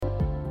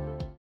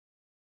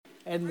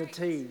and the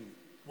team.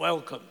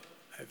 Welcome.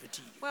 Over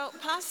to you. Well,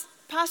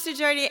 Pastor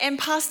Jody and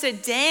Pastor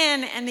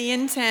Dan and the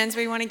interns,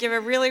 we want to give a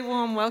really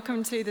warm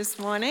welcome to this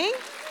morning.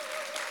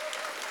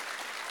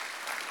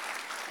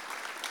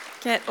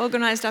 Get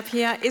organised up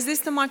here. Is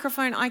this the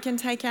microphone I can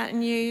take out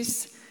and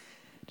use?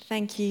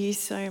 Thank you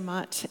so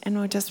much. And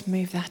we'll just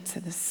move that to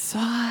the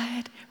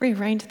side.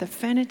 Rearrange the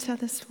furniture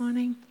this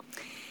morning.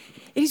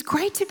 It is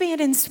great to be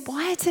at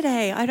Inspire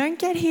today. I don't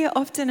get here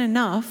often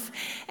enough.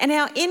 And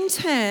our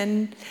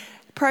intern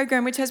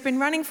program, which has been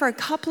running for a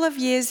couple of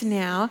years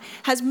now,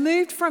 has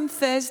moved from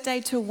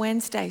Thursday to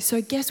Wednesday. So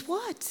guess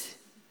what?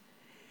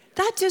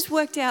 That just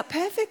worked out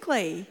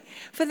perfectly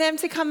for them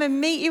to come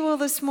and meet you all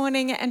this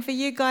morning and for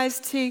you guys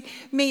to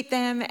meet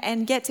them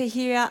and get to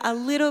hear a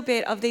little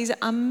bit of these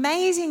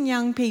amazing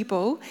young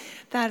people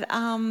that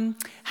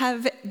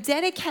have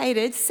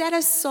dedicated, set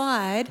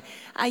aside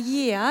a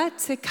year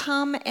to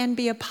come and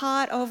be a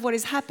part of what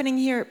is happening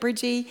here at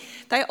Bridgie.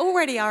 They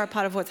already are a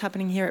part of what's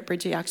happening here at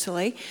Bridgie,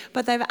 actually,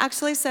 but they've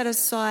actually set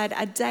aside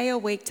a day a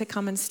week to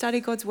come and study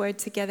God's Word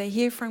together,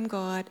 hear from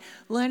God,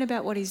 learn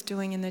about what He's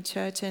doing in the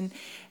church and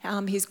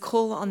His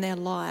call on their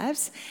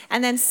lives.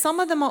 And then some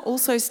of them are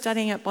also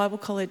studying at Bible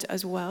College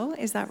as well,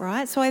 is that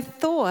right? So I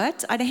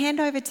thought I'd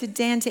hand over to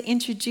Dan to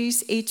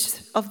introduce each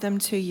of them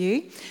to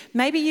you.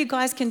 Maybe you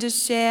guys can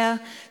just share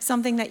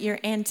something that you're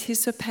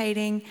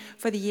anticipating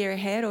for the year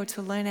ahead or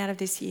to learn out of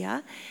this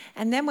year.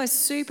 And then we're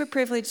super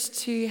privileged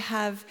to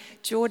have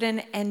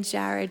Jordan and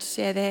Jared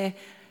share their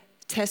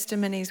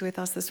testimonies with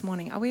us this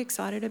morning. Are we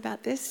excited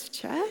about this,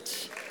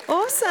 church?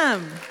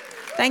 Awesome.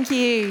 Thank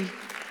you,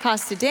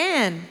 Pastor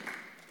Dan.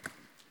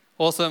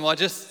 Awesome. I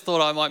just thought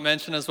I might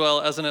mention as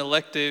well, as an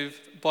elective,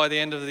 by the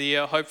end of the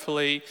year,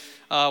 hopefully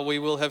we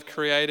will have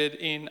created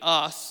in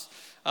us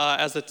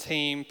as a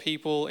team,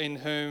 people in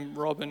whom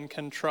Robin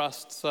can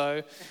trust.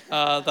 So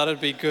that'd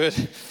be good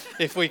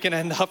if we can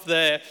end up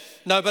there.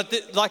 No, but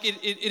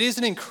it is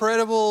an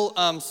incredible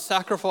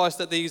sacrifice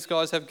that these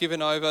guys have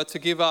given over, to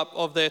give up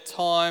of their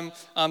time,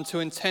 to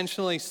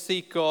intentionally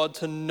seek God,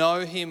 to know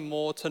Him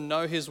more, to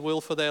know His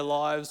will for their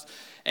lives.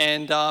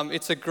 And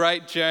it's a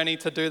great journey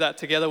to do that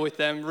together with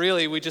them.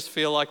 Really, we just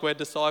feel like we're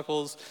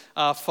disciples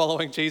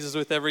following Jesus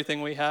with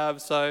everything we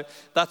have. So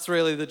that's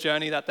really the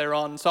journey that they're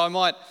on. So I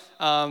might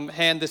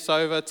hand this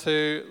over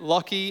to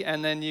Lockie,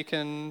 and then you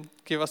can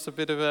give us a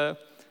bit of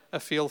a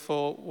feel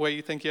for where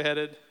you think you're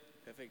headed.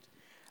 Perfect.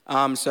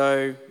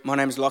 So my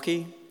name's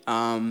Lockie.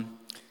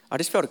 I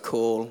just felt a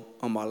call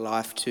on my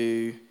life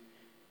to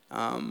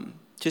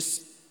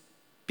just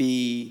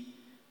be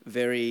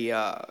very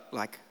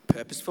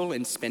purposeful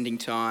in spending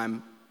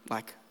time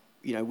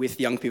with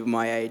young people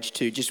my age,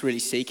 to just really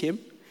seek Him,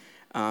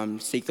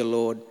 seek the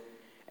Lord.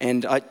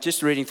 And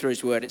just reading through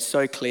His Word, it's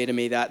so clear to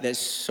me that there's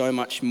so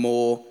much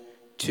more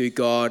to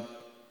God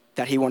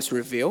that He wants to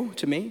reveal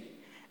to me.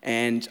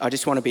 And I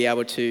just want to be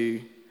able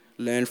to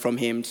learn from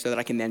Him so that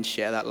I can then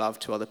share that love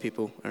to other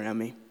people around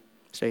me.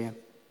 So yeah.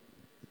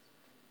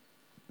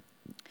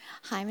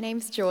 Hi, my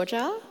name's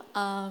Georgia.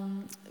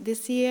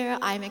 This year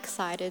I'm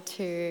excited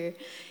to,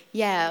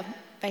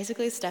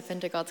 basically step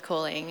into God's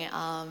calling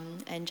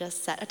and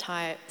just set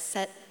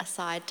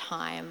aside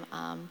time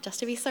just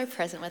to be so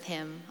present with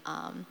Him.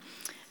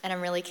 And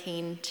I'm really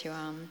keen to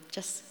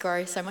just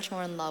grow so much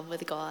more in love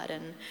with God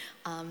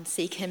and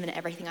seek Him in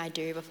everything I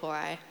do before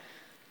I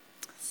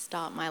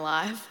start my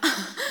life.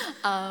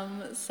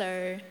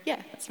 So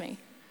yeah, that's me.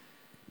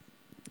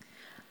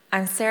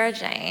 I'm Sarah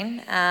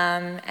Jane,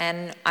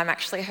 and I'm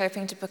actually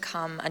hoping to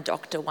become a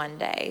doctor one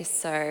day.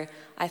 So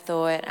I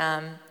thought,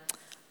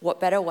 what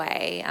better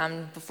way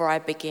before I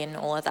begin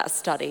all of that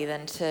study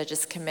than to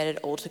just commit it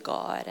all to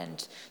God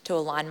and to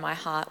align my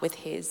heart with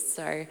His.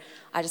 So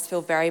I just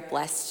feel very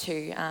blessed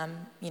to,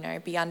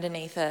 be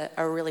underneath a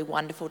really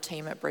wonderful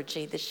team at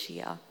Bridgie this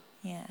year.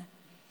 Yeah.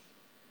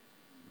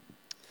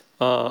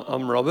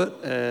 I'm Robert,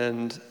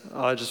 and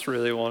I just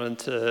really wanted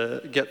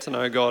to get to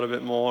know God a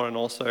bit more and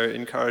also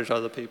encourage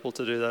other people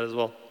to do that as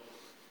well.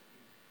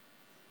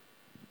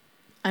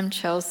 I'm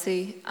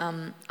Chelsea.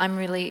 I'm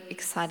really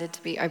excited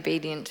to be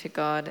obedient to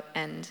God,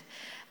 and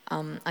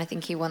I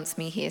think He wants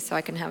me here so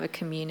I can have a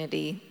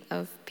community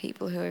of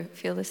people who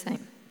feel the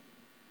same.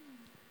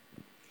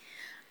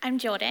 I'm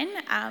Jordan.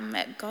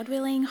 God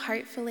willing,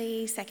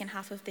 hopefully second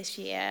half of this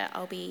year,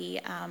 I'll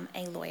be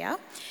a lawyer.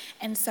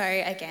 And so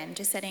again,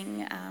 just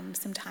setting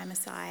some time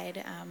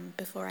aside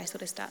before I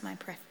sort of start my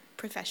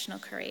professional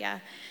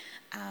career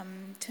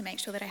to make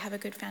sure that I have a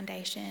good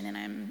foundation, and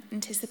I'm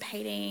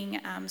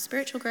anticipating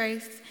spiritual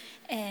growth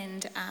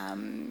and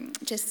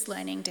just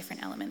learning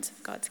different elements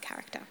of God's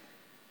character.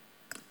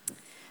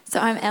 So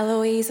I'm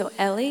Eloise, or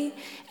Ellie,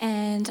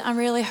 and I'm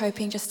really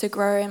hoping just to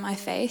grow in my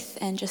faith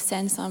and just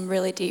send some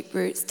really deep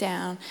roots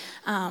down,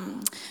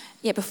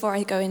 before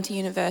I go into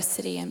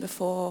university and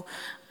before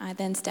I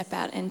then step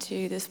out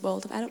into this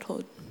world of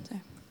adulthood. So.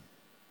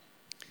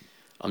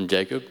 I'm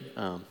Jacob,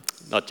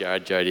 not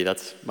Jared, Jody,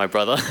 that's my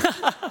brother.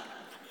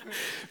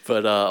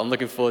 But I'm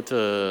looking forward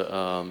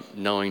to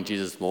knowing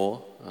Jesus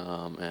more,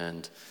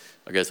 and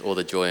I guess all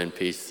the joy and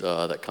peace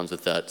that comes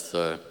with that.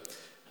 So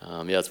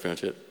That's pretty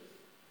much it.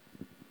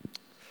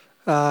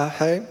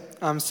 Hey,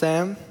 I'm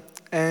Sam,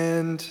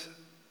 and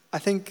I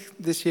think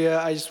this year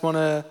I just want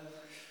to,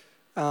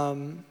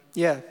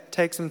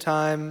 take some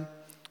time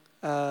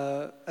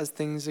as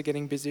things are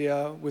getting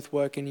busier with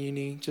work and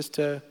uni, just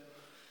to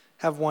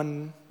have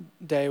one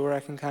day where I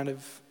can kind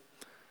of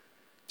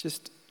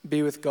just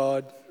be with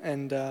God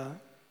and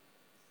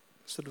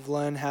sort of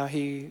learn how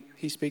He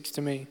speaks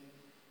to me.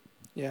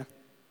 Yeah.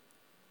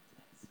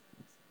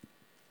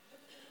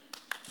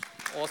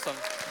 Awesome.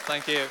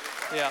 Thank you.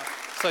 Yeah.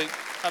 So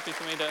happy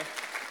for me to.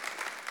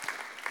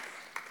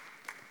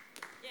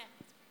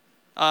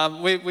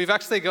 We've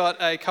actually got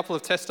a couple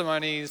of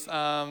testimonies.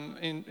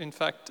 In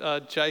fact,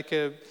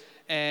 Jacob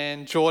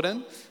and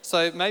Jordan.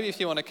 So maybe if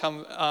you want to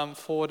come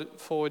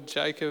forward,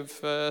 Jacob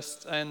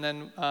first, and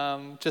then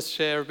just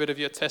share a bit of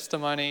your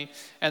testimony,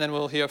 and then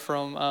we'll hear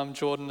from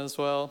Jordan as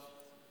well.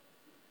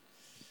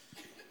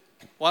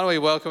 Why don't we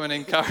welcome and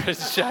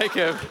encourage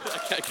Jacob?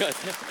 Okay, good.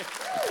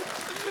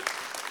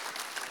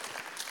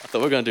 I thought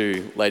we were going to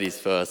do ladies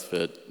first,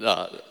 but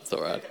it's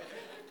all right.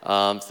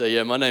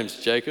 My name's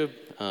Jacob.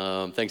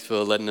 Thanks for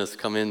letting us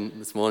come in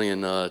this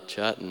morning and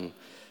chat and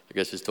I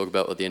guess just talk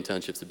about what the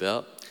internship's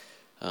about.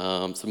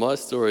 So my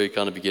story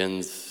kind of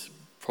begins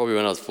probably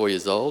when I was 4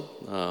 years old.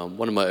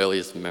 One of my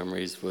earliest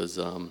memories was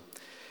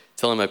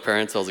telling my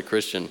parents I was a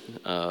Christian.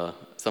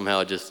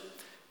 Somehow I just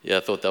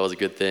thought that was a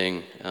good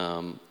thing.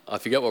 I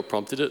forget what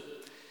prompted it,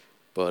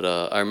 but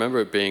I remember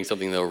it being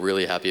something they were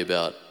really happy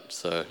about.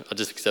 So I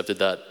just accepted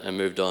that and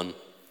moved on.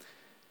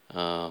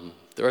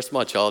 The rest of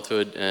my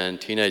childhood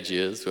and teenage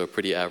years were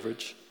pretty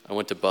average. I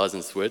went to Buzz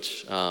and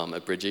Switch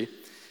at Bridgie,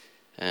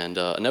 and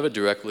I never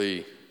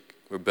directly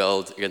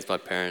rebelled against my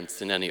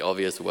parents in any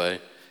obvious way.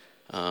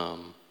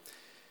 But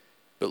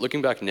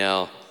looking back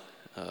now,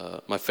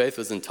 my faith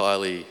was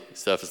entirely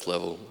surface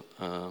level.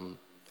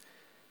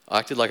 I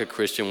acted like a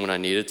Christian when I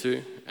needed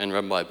to and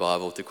read my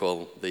Bible to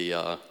quell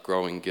the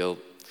growing guilt.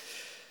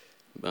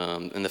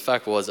 And the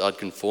fact was I'd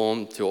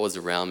conform to what was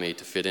around me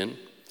to fit in.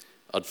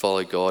 I'd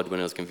follow God when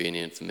it was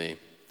convenient for me.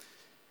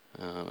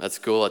 At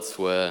school I'd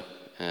swear,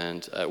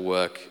 and at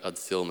work I'd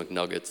steal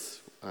McNuggets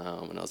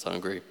when I was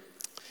hungry.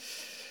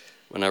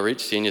 When I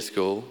reached senior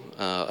school,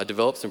 I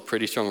developed some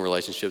pretty strong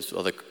relationships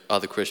with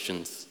other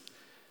Christians.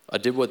 I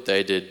did what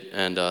they did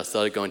and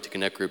started going to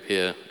Connect Group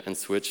here and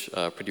Switch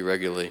pretty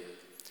regularly.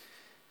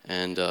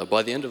 And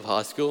by the end of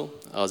high school,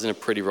 I was in a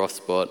pretty rough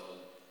spot.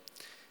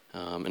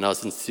 And I was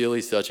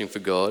sincerely searching for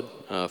God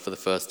for the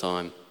first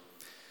time.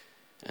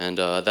 And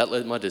that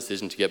led my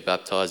decision to get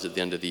baptized at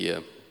the end of the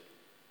year.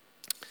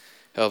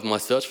 However, my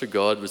search for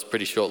God was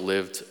pretty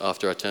short-lived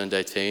after I turned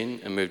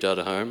 18 and moved out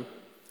of home.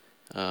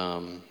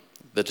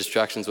 The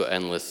distractions were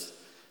endless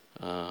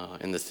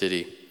in the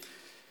city.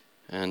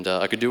 And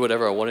I could do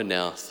whatever I wanted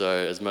now. So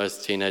as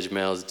most teenage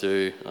males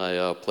do,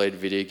 I played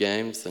video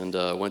games and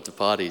went to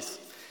parties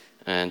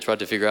and tried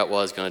to figure out what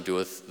I was going to do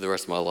with the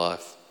rest of my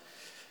life.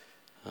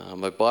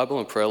 My Bible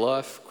and prayer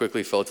life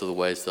quickly fell to the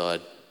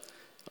wayside.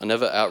 I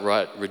never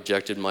outright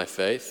rejected my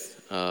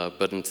faith,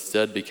 but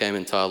instead became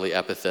entirely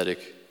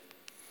apathetic.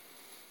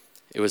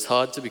 It was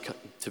hard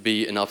to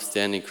be an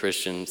upstanding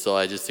Christian, so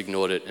I just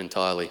ignored it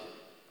entirely.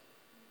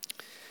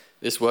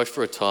 This worked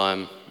for a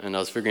time, and I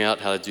was figuring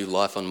out how to do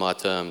life on my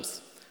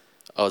terms.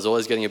 I was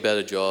always getting a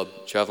better job,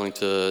 traveling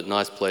to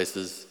nice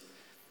places,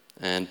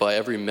 and by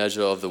every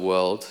measure of the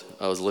world,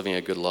 I was living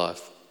a good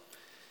life.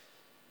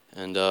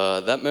 And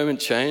that moment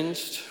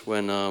changed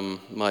when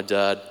my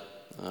dad,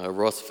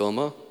 Ross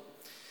Filmer,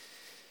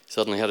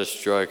 suddenly had a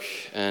stroke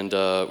and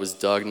was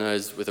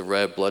diagnosed with a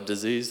rare blood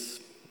disease.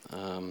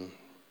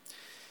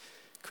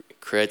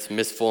 Creates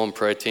misformed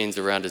proteins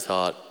around his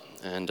heart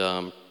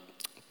and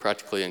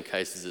practically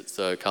encases it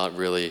so it can't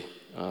really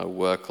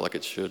work like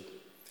it should.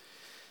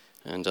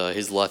 And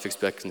his life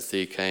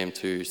expectancy came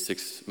to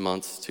 6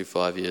 months to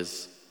 5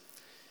 years.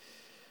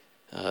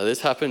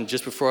 This happened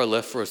just before I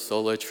left for a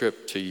solo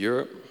trip to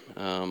Europe.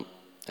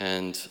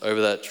 And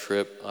over that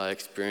trip, I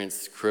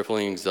experienced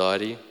crippling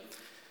anxiety,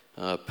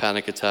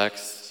 panic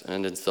attacks,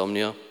 and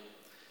insomnia,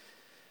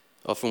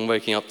 often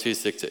waking up too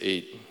sick to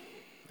eat.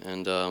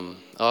 And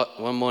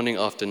one morning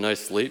after no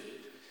sleep,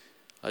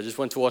 I just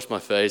went to wash my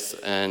face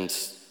and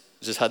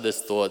just had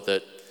this thought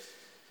that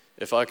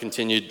if I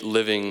continued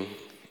living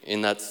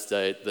in that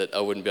state, that I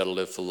wouldn't be able to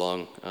live for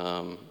long.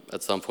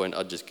 At some point,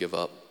 I'd just give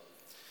up.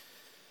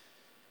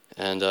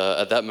 And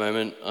at that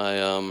moment,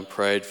 I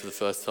prayed for the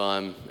first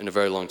time in a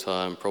very long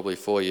time, probably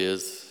 4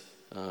 years,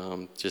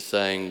 just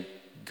saying,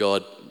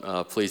 God,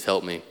 please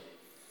help me.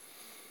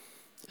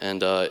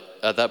 And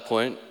at that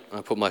point, I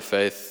put my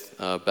faith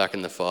back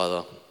in the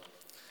Father.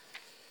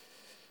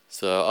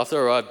 So after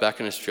I arrived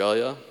back in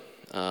Australia,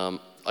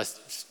 I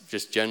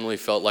just generally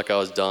felt like I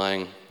was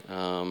dying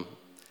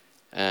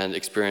and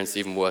experienced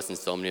even worse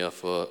insomnia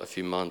for a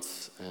few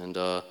months. And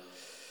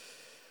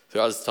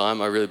throughout this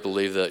time, I really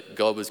believed that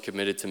God was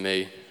committed to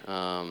me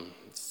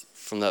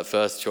from that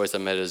first choice I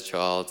made as a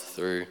child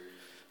through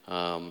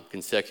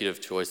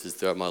consecutive choices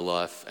throughout my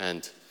life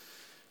and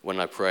when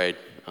I prayed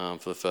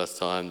for the first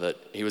time, that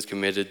he was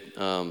committed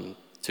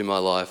to my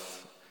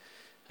life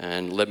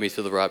and led me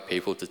to the right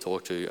people to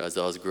talk to as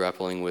I was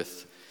grappling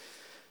with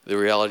the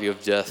reality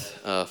of death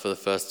for the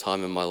first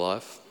time in my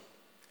life.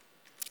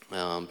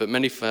 But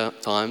many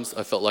times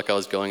I felt like I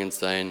was going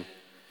insane.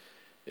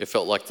 It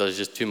felt like there was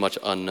just too much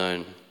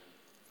unknown.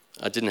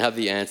 I didn't have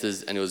the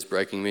answers and it was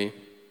breaking me.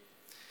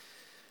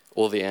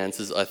 All the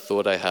answers I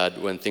thought I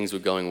had when things were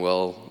going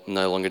well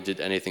no longer did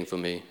anything for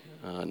me.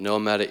 No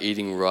amount of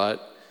eating right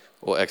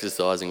or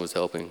exercising was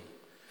helping.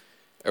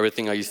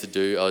 Everything I used to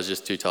do, I was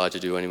just too tired to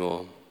do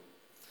anymore.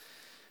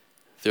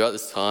 Throughout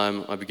this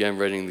time, I began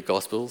reading the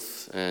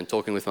Gospels and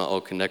talking with my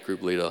old Connect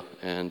group leader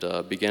and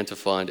began to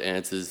find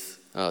answers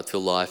to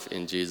life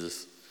in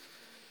Jesus.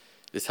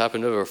 This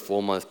happened over a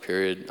 4-month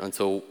period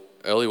until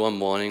early one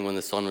morning when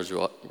the sun was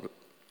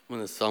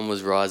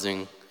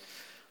rising.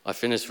 I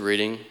finished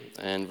reading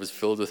and was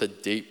filled with a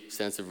deep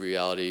sense of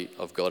reality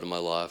of God in my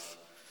life.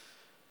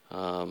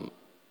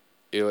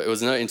 It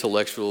was no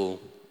intellectual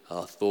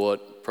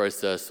thought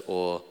process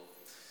or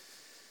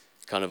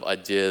kind of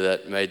idea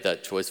that made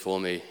that choice for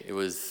me. It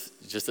was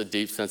just a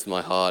deep sense in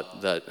my heart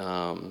that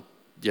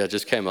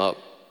just came up,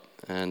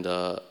 and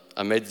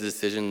I made the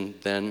decision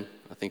then.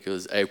 I think it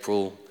was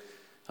April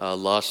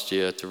last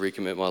year to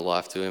recommit my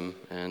life to him,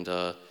 and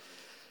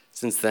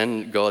since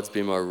then God's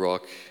been my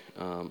rock.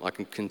 I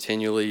can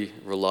continually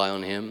rely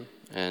on him,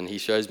 and he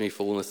shows me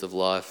fullness of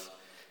life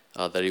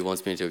that he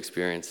wants me to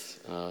experience,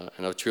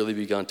 and I've truly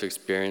begun to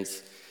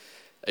experience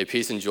a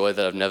peace and joy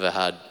that I've never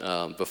had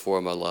before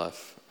in my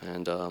life.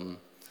 And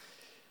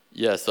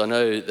so I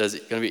know there's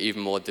going to be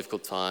even more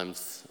difficult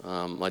times.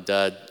 My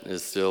dad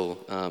is still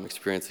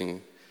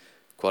experiencing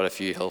quite a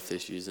few health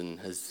issues and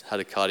has had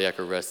a cardiac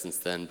arrest since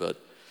then.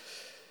 But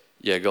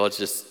God's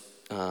just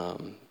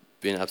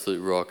been an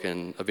absolute rock,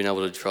 and I've been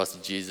able to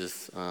trust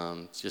Jesus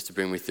just to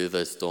bring me through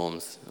those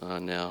storms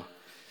now.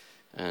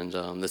 And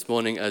this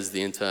morning, as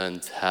the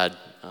interns had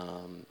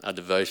our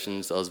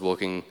devotions, I was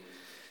walking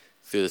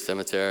through the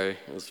cemetery.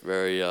 It was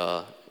very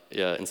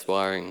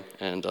inspiring,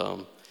 and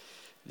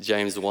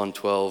James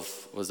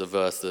 1:12 was a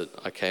verse that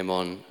I came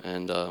on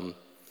and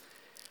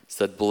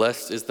said,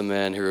 "Blessed is the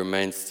man who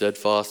remains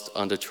steadfast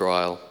under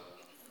trial,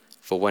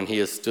 for when he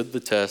has stood the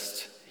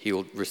test, he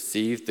will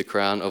receive the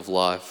crown of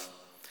life,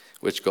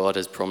 which God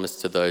has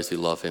promised to those who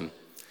love him."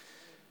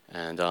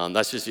 And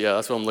that's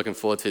what I'm looking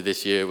forward to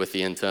this year with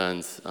the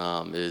interns.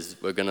 Is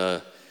we're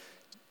gonna,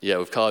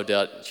 we've carved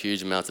out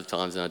huge amounts of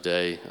times in our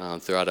day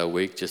throughout our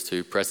week just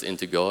to press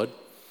into God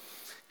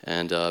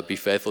and be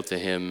faithful to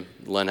him,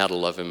 learn how to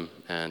love him,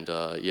 and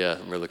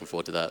I'm really looking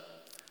forward to that.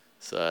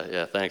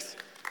 So thanks.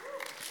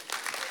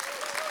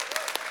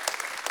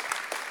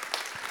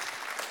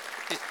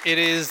 It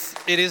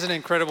is an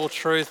incredible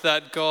truth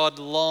that God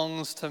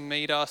longs to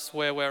meet us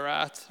where we're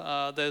at.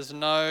 There's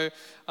no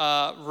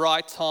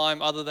right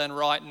time other than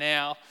right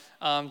now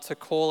to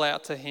call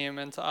out to him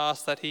and to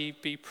ask that he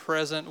be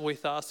present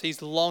with us.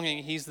 He's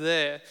longing, he's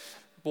there,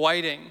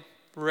 waiting,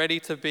 ready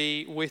to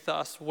be with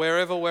us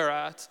wherever we're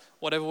at,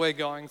 whatever we're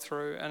going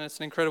through. And it's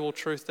an incredible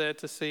truth there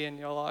to see in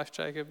your life,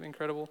 Jacob.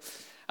 Incredible.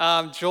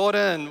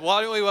 Jordan,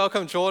 why don't we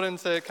welcome Jordan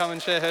to come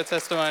and share her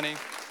testimony?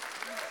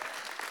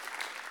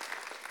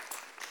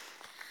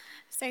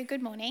 So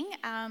good morning.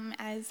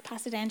 As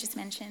Pastor Dan just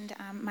mentioned,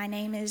 my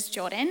name is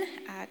Jordan.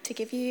 To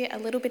give you a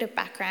little bit of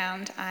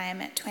background,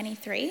 I'm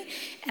 23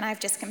 and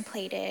I've just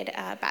completed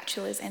a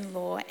Bachelor's in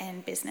Law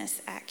and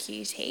Business at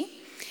QUT.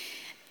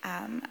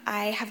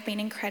 I have been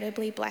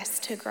incredibly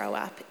blessed to grow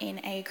up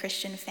in a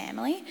Christian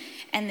family,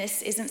 and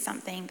this isn't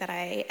something that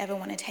I ever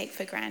want to take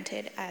for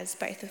granted, as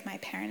both of my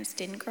parents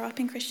didn't grow up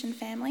in Christian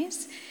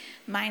families.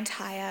 My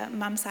entire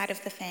mum's side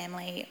of the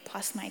family,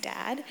 plus my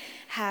dad,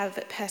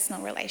 have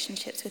personal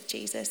relationships with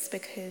Jesus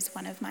because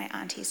one of my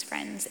auntie's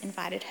friends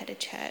invited her to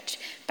church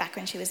back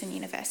when she was in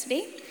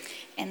university.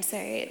 And so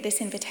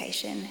this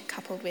invitation,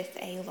 coupled with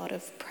a lot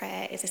of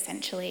prayer, is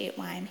essentially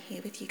why I'm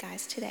here with you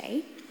guys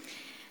today.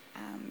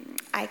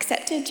 I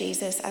accepted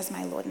Jesus as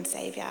my Lord and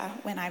Saviour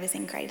when I was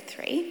in grade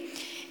 3,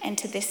 and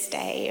to this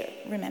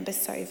day remember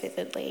so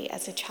vividly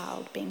as a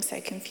child being so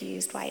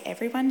confused why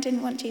everyone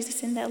didn't want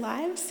Jesus in their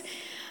lives.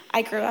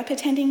 I grew up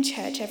attending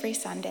church every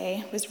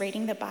Sunday, was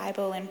reading the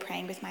Bible and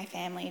praying with my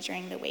family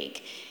during the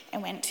week,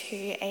 and went to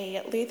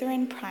a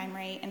Lutheran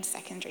primary and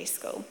secondary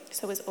school,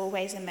 so was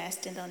always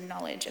immersed in the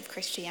knowledge of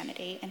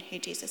Christianity and who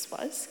Jesus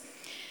was.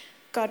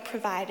 God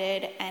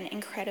provided an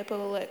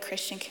incredible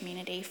Christian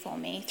community for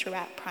me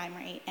throughout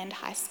primary and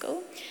high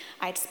school.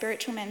 I had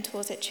spiritual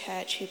mentors at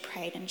church who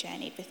prayed and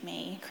journeyed with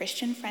me,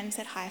 Christian friends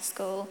at high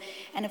school,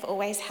 and have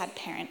always had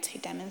parents who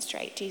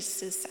demonstrate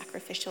Jesus'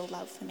 sacrificial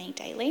love for me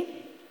daily.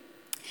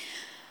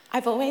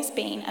 I've always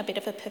been a bit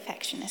of a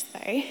perfectionist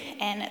though,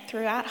 and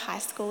throughout high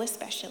school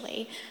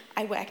especially,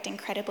 I worked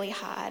incredibly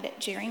hard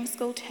during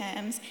school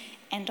terms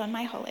and on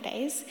my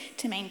holidays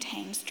to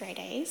maintain straight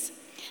A's.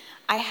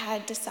 I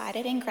had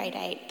decided in grade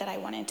 8 that I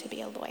wanted to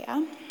be a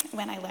lawyer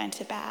when I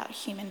learnt about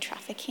human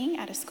trafficking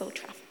at a school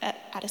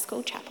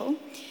chapel.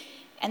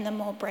 And the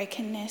more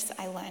brokenness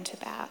I learnt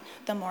about,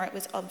 the more it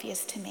was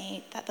obvious to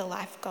me that the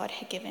life God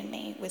had given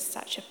me was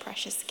such a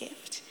precious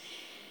gift.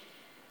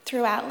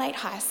 Throughout late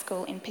high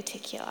school in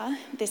particular,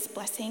 this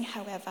blessing,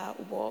 however,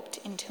 warped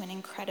into an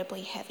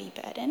incredibly heavy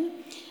burden.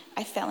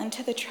 I fell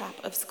into the trap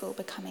of school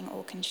becoming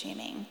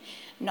all-consuming,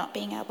 not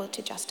being able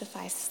to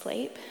justify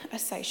sleep, a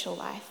social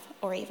life,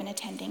 or even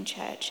attending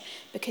church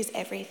because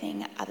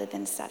everything other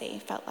than study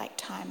felt like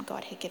time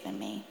God had given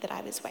me that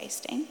I was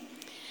wasting.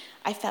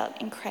 I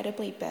felt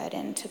incredibly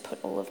burdened to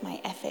put all of my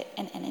effort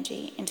and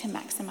energy into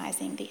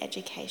maximising the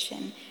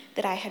education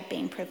that I had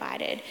been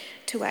provided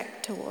to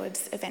work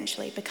towards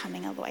eventually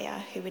becoming a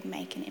lawyer who would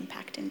make an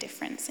impact and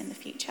difference in the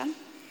future.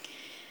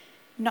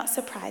 Not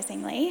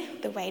surprisingly,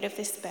 the weight of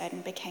this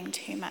burden became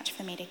too much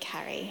for me to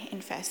carry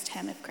in first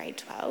term of grade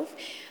 12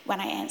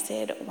 when I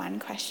answered one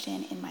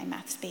question in my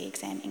Maths B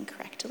exam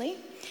incorrectly,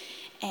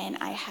 and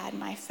I had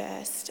my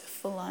first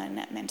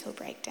full-on mental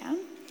breakdown.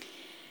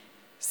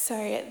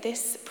 So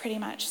this pretty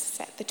much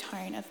set the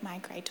tone of my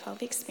grade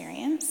 12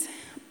 experience,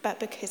 but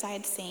because I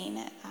had seen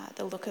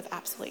the look of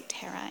absolute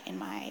terror in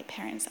my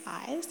parents'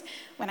 eyes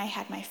when I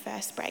had my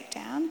first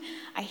breakdown,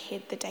 I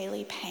hid the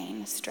daily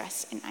pain,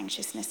 stress and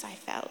anxiousness I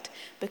felt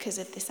because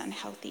of this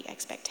unhealthy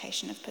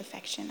expectation of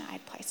perfection I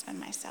had placed on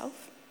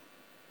myself.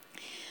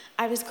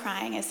 I was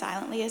crying as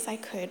silently as I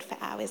could for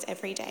hours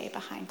every day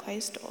behind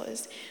closed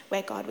doors,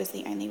 where God was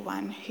the only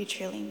one who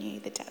truly knew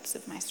the depths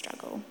of my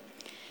struggle.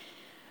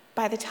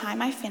 By the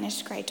time I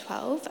finished grade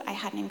 12, I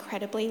had an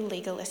incredibly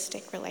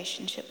legalistic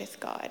relationship with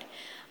God.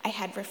 I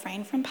had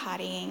refrained from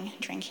partying,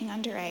 drinking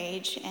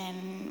underage,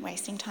 and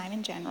wasting time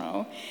in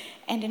general.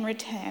 And in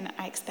return,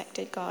 I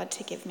expected God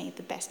to give me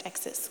the best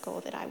exit score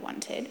that I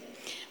wanted,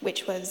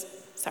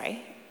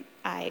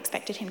 I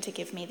expected him to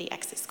give me the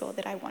exit score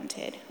that I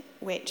wanted,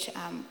 which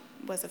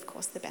was, of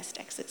course, the best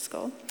exit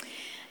score.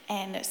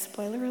 And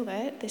spoiler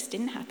alert, this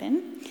didn't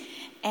happen.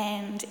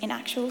 And in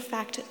actual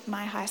fact,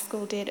 my high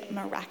school did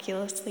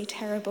miraculously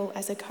terrible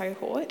as a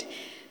cohort,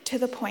 to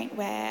the point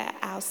where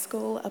our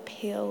school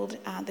appealed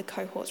the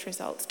cohort's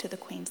results to the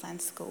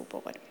Queensland School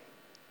Board.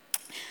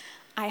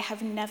 I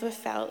have never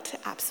felt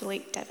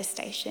absolute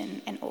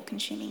devastation and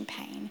all-consuming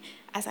pain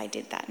as I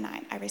did that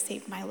night I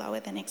received my lower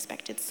than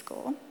expected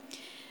score.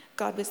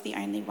 God was the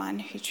only one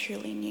who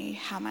truly knew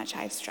how much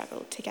I had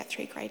struggled to get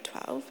through grade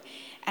 12,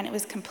 and it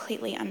was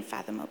completely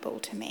unfathomable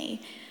to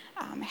me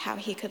how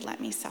he could let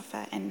me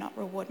suffer and not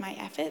reward my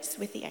efforts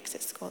with the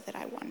exit score that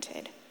I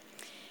wanted.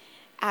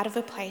 Out of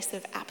a place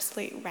of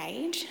absolute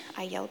rage,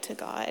 I yelled to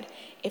God,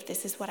 "If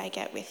this is what I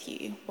get with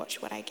you,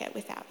 watch what I get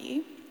without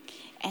you."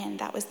 And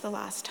that was the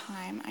last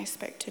time I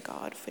spoke to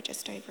God for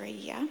just over a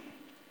year.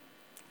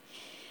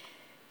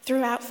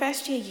 Throughout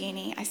first year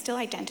uni, I still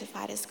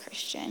identified as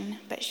Christian,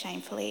 but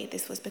shamefully,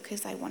 this was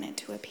because I wanted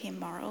to appear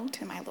moral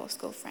to my law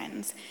school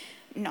friends,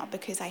 not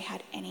because I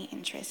had any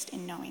interest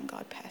in knowing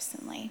God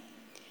personally.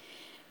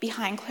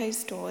 Behind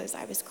closed doors,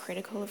 I was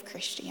critical of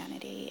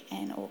Christianity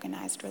and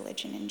organised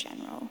religion in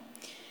general.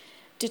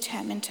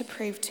 Determined to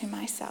prove to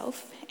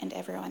myself and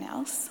everyone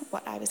else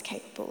what I was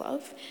capable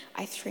of,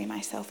 I threw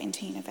myself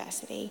into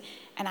university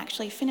and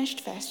actually finished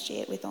first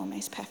year with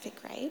almost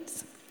perfect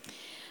grades.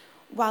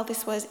 While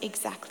this was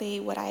exactly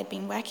what I had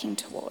been working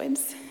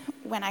towards,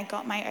 when I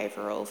got my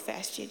overall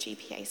first year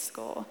GPA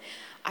score,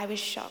 I was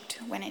shocked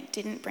when it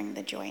didn't bring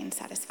the joy and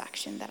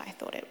satisfaction that I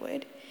thought it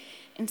would.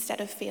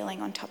 Instead of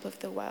feeling on top of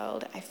the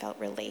world, I felt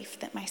relief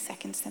that my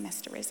second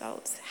semester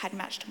results had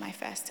matched my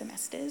first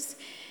semester's,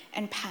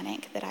 and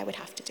panic that I would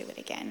have to do it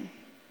again.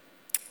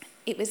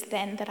 It was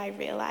then that I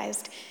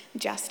realised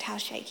just how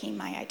shaky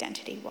my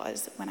identity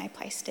was when I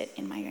placed it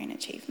in my own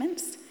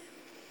achievements.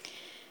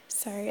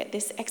 So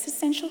this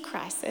existential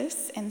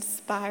crisis and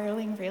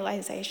spiralling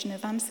realisation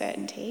of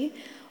uncertainty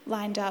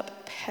lined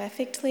up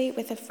perfectly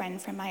with a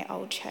friend from my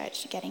old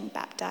church getting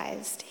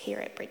baptised here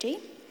at Bridgie.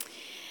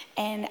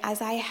 And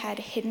as I had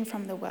hidden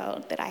from the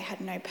world that I had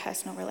no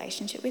personal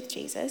relationship with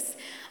Jesus,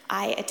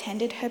 I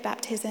attended her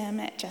baptism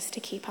just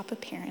to keep up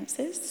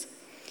appearances.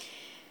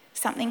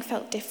 Something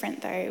felt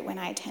different though when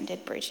I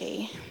attended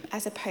Bridgie,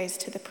 as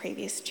opposed to the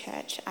previous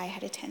church I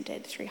had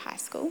attended through high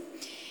school.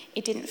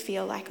 It didn't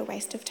feel like a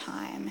waste of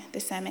time. The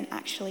sermon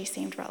actually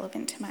seemed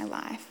relevant to my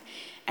life.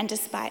 And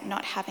despite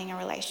not having a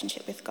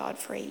relationship with God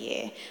for a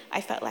year,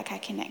 I felt like I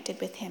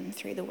connected with him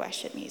through the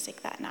worship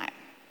music that night.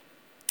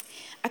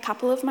 A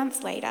couple of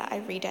months later, I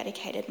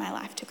rededicated my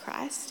life to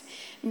Christ,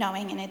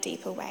 knowing in a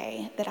deeper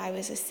way that I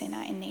was a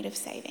sinner in need of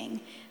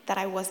saving, that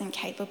I wasn't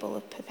capable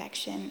of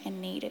perfection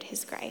and needed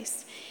his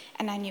grace.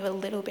 And I knew a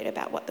little bit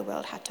about what the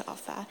world had to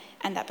offer,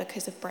 and that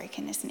because of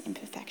brokenness and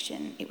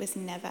imperfection, it was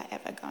never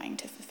ever going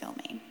to fulfill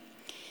me.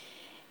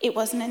 It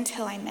wasn't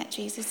until I met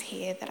Jesus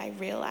here that I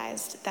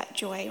realised that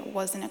joy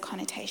wasn't a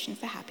connotation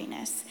for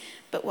happiness,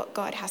 but what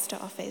God has to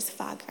offer is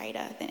far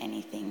greater than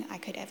anything I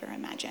could ever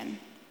imagine.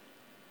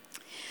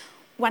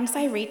 Once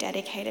I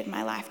rededicated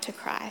my life to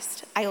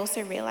Christ, I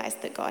also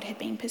realised that God had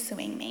been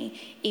pursuing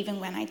me even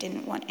when I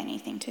didn't want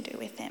anything to do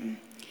with him.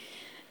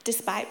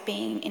 Despite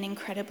being in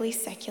incredibly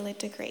secular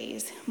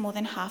degrees, more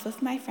than half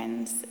of my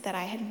friends that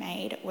I had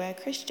made were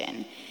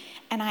Christian,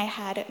 and I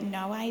had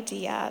no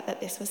idea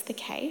that this was the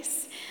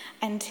case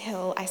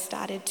until I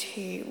started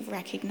to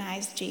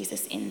recognize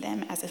Jesus in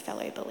them as a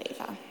fellow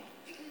believer.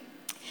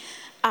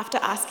 After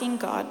asking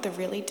God the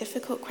really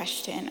difficult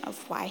question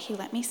of why he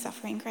let me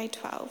suffer in grade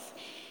 12,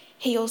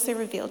 he also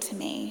revealed to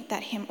me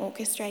that him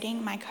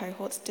orchestrating my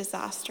cohort's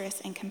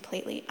disastrous and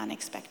completely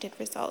unexpected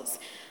results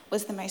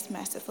was the most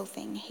merciful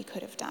thing he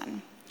could have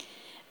done.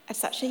 At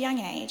such a young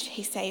age,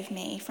 he saved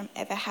me from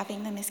ever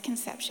having the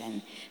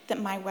misconception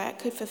that my work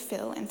could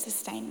fulfill and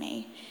sustain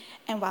me.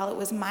 And while it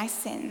was my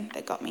sin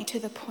that got me to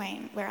the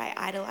point where I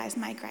idolized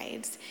my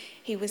grades,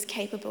 he was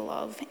capable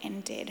of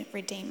and did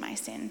redeem my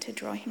sin to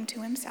draw me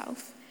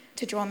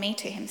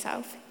to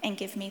himself and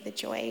give me the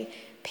joy,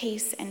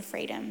 peace, and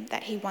freedom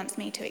that he wants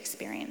me to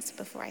experience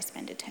before I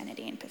spend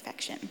eternity in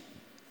perfection.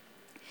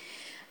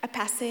 A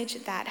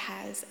passage that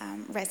has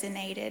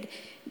resonated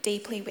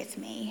deeply with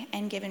me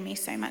and given me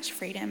so much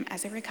freedom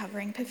as a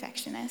recovering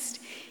perfectionist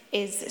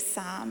is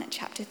Psalm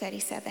chapter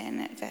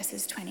 37,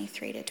 verses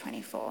 23 to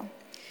 24.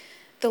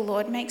 The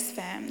Lord makes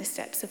firm the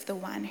steps of the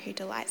one who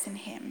delights in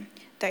him.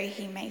 Though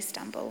he may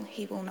stumble,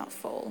 he will not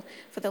fall,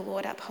 for the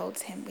Lord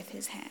upholds him with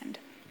his hand.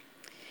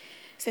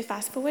 So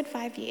fast forward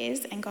 5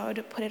 years, and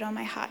God put it on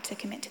my heart to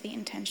commit to the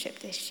internship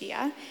this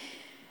year.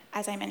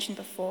 As I mentioned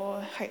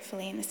before,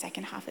 hopefully in the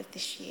second half of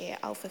this year,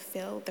 I'll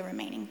fulfill the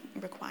remaining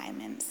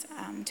requirements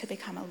to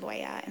become a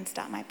lawyer and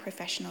start my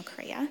professional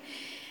career.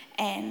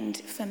 And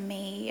for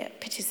me,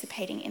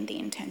 participating in the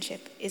internship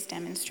is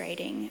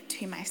demonstrating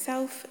to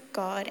myself,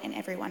 God, and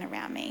everyone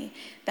around me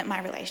that my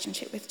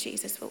relationship with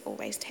Jesus will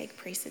always take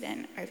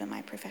precedent over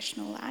my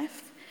professional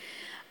life.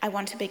 I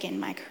want to begin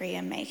my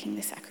career making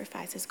the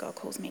sacrifices God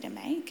calls me to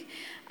make,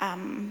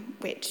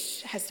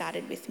 which has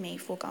started with me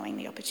foregoing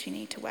the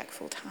opportunity to work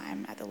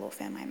full-time at the law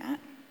firm I'm at.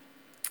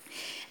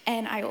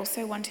 And I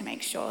also want to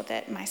make sure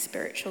that my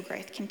spiritual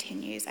growth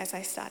continues as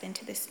I start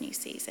into this new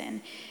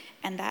season,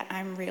 and that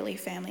I'm really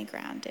firmly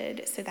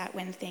grounded so that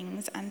when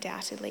things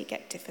undoubtedly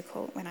get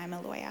difficult when I'm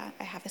a lawyer,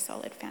 I have a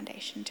solid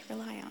foundation to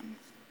rely on.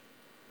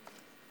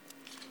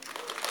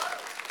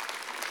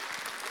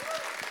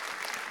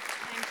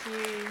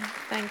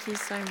 Thank you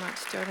so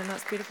much, Jordan.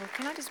 That's beautiful.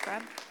 Can I just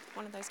grab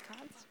one of those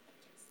cards?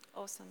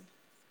 Awesome.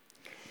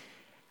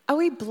 Are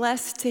we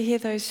blessed to hear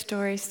those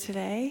stories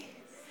today?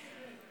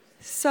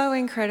 So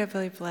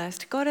incredibly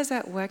blessed. God is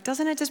at work.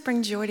 Doesn't it just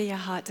bring joy to your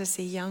heart to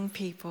see young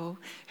people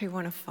who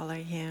want to follow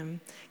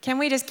him? Can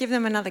we just give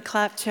them another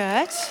clap,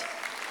 church?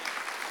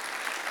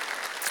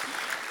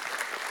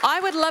 I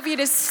would love you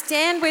to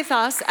stand with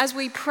us as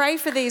we pray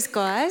for these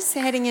guys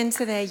heading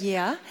into their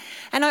year.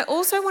 And I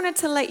also wanted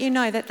to let you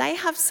know that they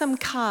have some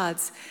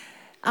cards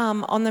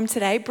on them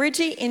today.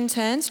 Bridgie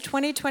Interns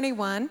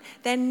 2021.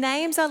 Their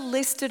names are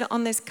listed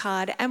on this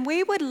card, and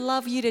we would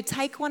love you to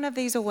take one of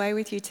these away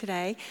with you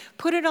today,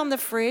 put it on the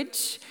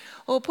fridge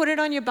or put it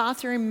on your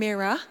bathroom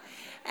mirror,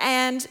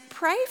 and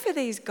pray for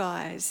these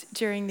guys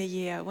during the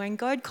year. When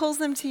God calls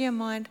them to your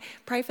mind,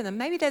 pray for them.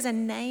 Maybe there's a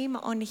name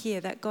on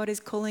here that God is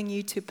calling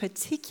you to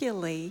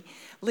particularly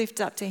lift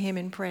up to him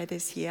in prayer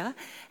this year,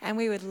 and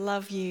we would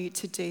love you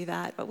to do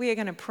that. But we are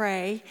going to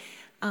pray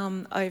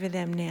over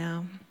them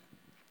now.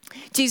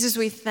 Jesus,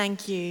 we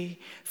thank you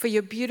for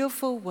your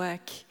beautiful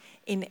work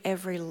in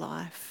every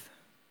life.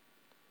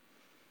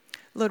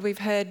 Lord, we've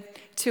heard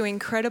 2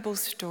 incredible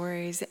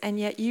stories, and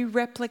yet you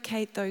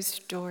replicate those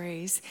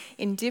stories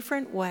in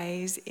different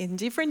ways, in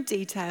different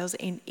details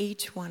in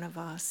each one of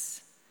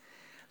us.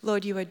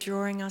 Lord, you are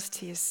drawing us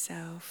to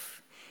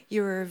yourself.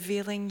 You are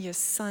revealing your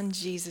Son,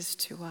 Jesus,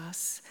 to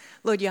us.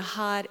 Lord, your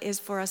heart is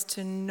for us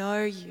to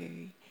know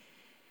you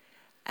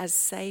as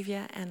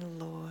Savior and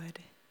Lord.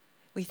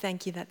 We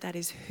thank you that that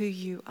is who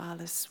you are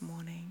this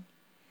morning.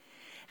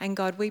 And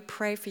God, we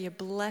pray for your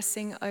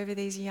blessing over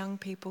these young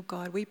people,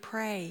 God. We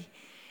pray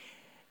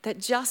that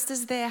just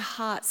as their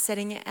hearts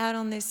setting out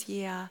on this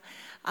year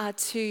are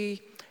to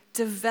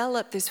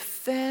develop this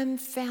firm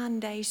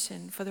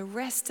foundation for the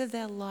rest of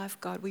their life,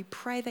 God, we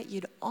pray that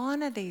you'd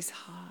honor these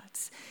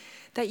hearts,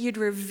 that you'd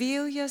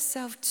reveal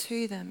yourself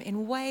to them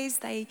in ways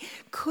they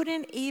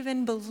couldn't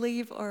even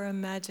believe or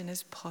imagine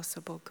as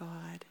possible,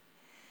 God.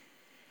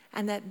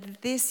 And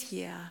that this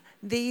year,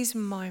 these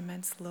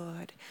moments,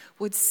 Lord,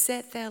 would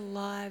set their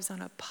lives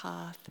on a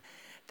path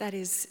that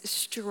is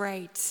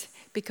straight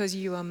because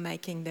you are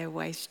making their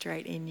way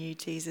straight in you,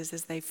 Jesus,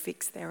 as they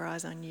fix their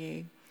eyes on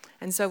you.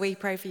 And so we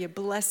pray for your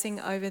blessing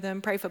over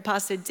them. Pray for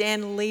Pastor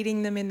Dan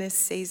leading them in this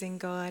season,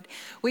 God.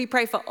 We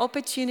pray for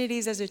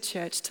opportunities as a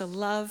church to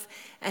love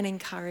and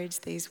encourage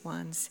these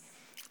ones.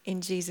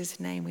 In Jesus'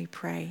 name we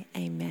pray,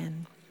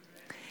 amen.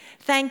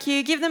 Thank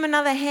you. Give them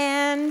another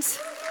hand.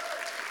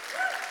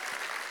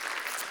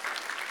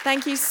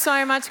 Thank you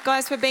so much,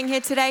 guys, for being here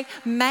today.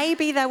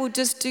 Maybe they will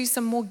just do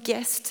some more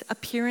guest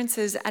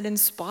appearances at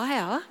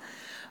Inspire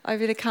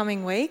over the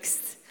coming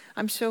weeks.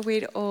 I'm sure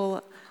we'd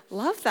all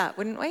love that,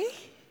 wouldn't we?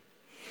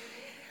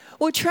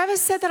 Well, Trevor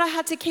said that I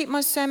had to keep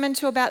my sermon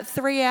to about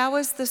 3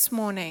 hours this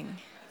morning.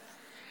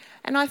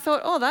 And I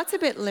thought, oh, that's a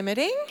bit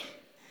limiting.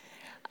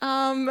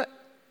 Are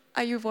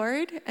you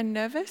worried and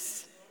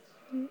nervous?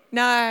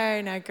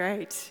 No,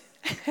 great.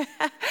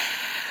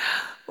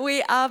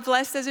 We are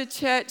blessed as a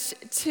church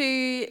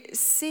to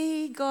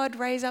see God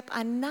raise up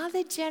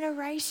another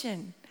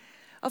generation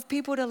of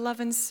people to love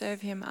and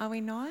serve him, are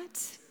we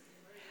not?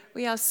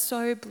 We are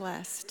so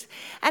blessed.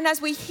 And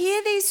as we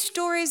hear these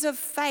stories of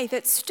faith,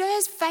 it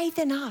stirs faith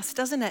in us,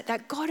 doesn't it?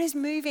 That God is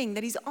moving,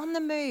 that he's on the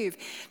move,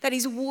 that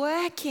he's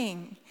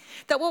working,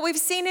 that what we've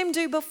seen him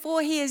do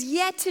before, he is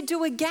yet to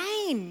do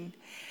again.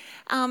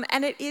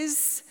 And it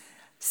is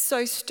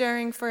so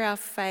stirring for our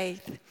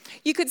faith.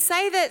 You could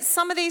say that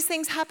some of these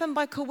things happen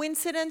by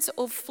coincidence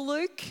or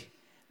fluke,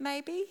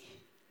 maybe.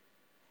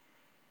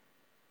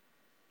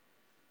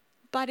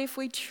 But if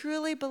we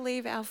truly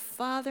believe our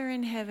Father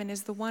in heaven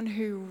is the one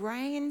who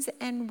reigns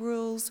and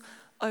rules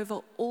over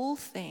all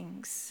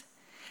things,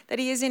 that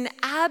he is in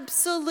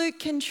absolute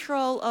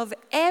control of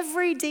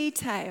every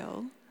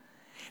detail,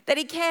 that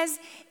he cares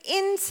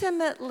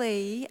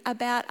intimately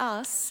about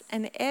us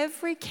and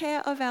every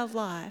care of our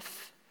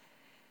life,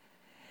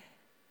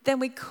 then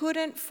we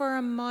couldn't for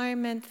a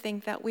moment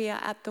think that we are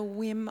at the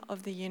whim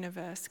of the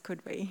universe,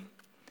 could we?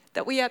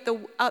 That we are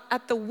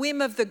at the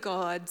whim of the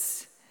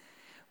gods.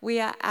 We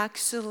are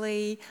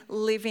actually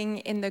living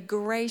in the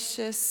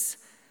gracious,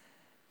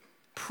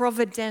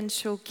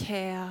 providential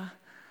care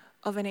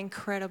of an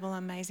incredible,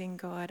 amazing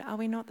God. Are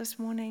we not this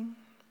morning?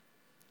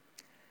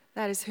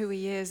 That is who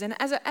he is. And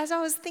as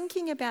I was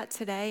thinking about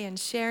today and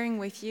sharing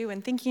with you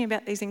and thinking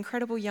about these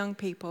incredible young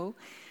people,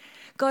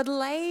 God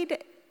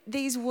laid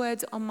these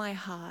words on my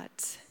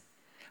heart: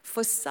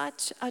 for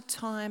such a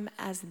time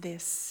as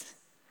this.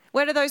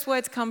 Where do those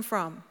words come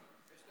from?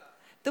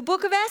 The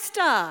book of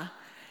Esther.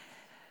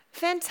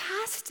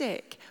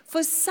 Fantastic.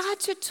 For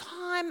such a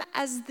time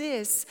as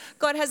this,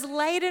 God has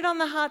laid it on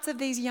the hearts of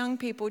these young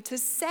people to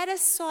set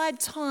aside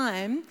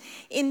time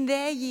in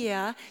their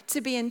year to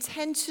be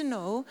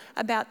intentional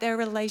about their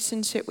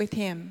relationship with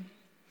him.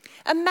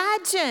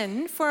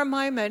 Imagine for a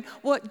moment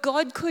what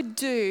God could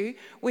do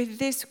with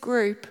this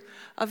group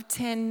of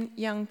 10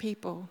 young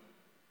people.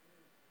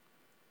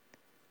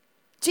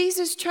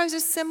 Jesus chose a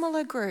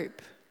similar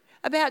group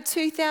about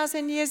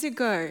 2,000 years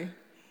ago,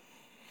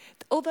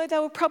 although they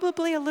were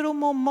probably a little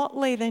more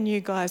motley than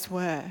you guys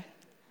were.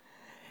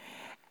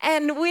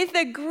 And with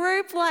a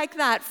group like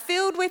that,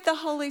 filled with the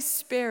Holy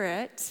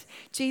Spirit,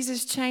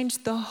 Jesus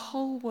changed the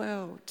whole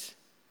world.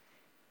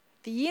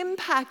 The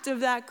impact of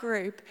that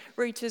group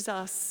reaches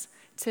us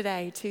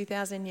today,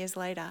 2,000 years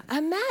later.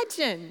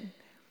 Imagine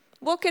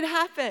what could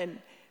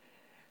happen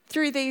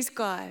through these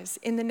guys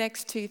in the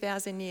next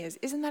 2,000 years.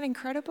 Isn't that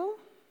incredible?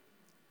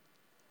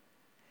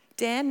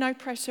 Dan, no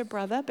pressure,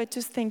 brother, but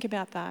just think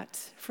about that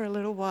for a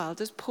little while.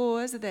 Just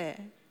pause there.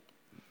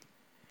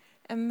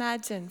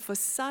 Imagine, for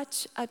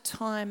such a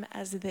time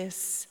as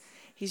this,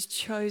 he's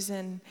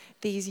chosen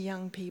these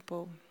young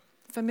people.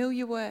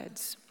 Familiar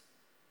words.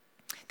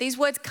 These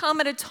words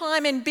come at a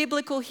time in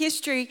biblical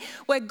history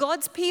where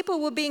God's people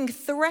were being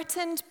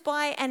threatened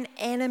by an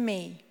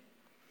enemy.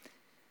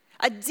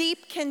 A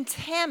deep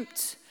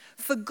contempt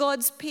for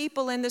God's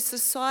people in the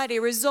society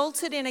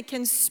resulted in a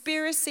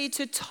conspiracy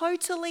to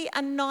totally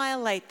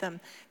annihilate them.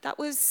 That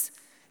was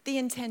the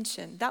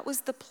intention. That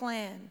was the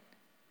plan.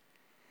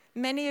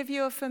 Many of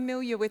you are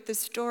familiar with the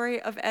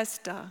story of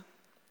Esther.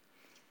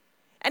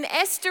 And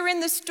Esther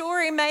in the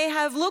story may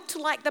have looked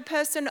like the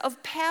person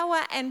of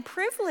power and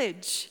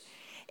privilege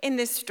in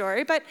this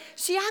story, but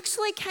she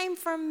actually came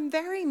from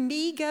very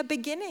meager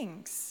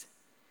beginnings.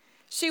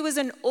 She was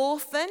an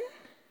orphan.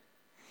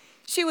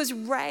 She was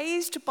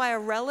raised by a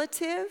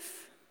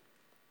relative.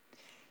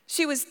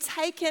 She was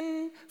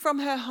taken from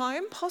her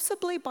home,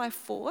 possibly by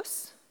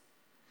force,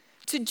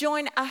 to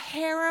join a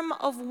harem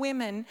of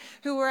women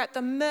who were at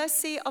the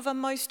mercy of a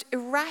most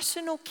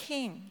irrational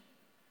king.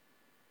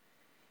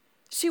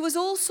 She was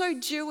also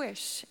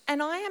Jewish,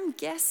 and I am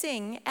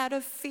guessing out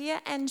of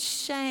fear and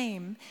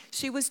shame,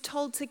 she was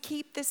told to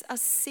keep this a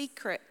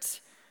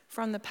secret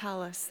from the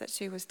palace that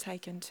she was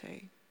taken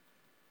to.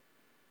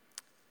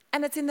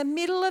 And it's in the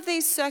middle of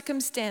these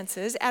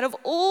circumstances, out of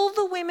all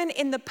the women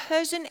in the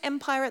Persian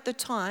Empire at the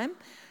time,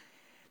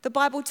 the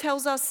Bible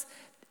tells us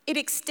it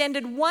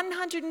extended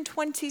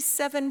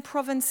 127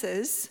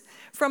 provinces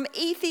from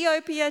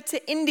Ethiopia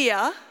to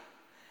India.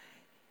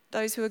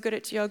 Those who are good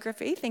at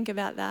geography, think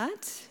about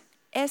that.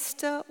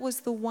 Esther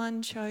was the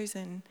one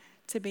chosen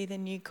to be the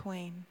new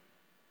queen.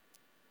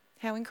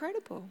 How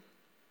incredible.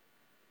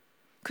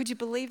 Could you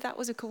believe that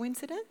was a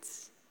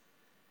coincidence?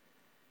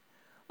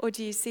 Or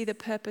do you see the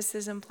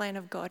purposes and plan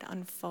of God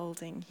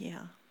unfolding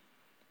here?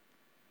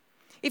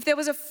 If this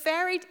was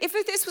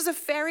a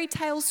fairy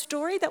tale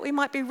story that we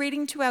might be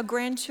reading to our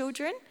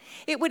grandchildren,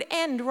 it would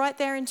end right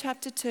there in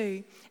chapter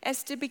 2.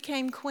 Esther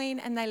became queen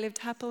and they lived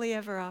happily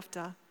ever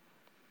after.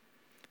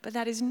 But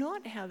that is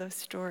not how the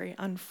story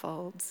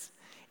unfolds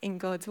in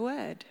God's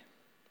word.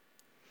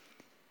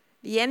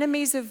 The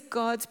enemies of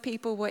God's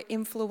people were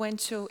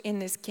influential in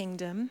this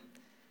kingdom.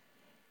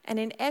 And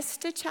in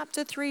Esther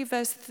chapter 3,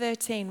 verse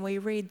 13, we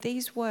read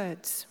these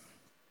words.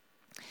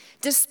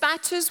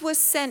 Dispatches were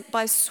sent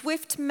by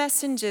swift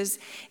messengers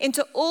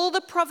into all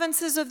the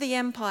provinces of the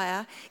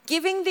empire,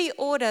 giving the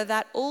order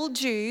that all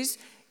Jews,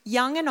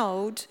 young and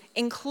old,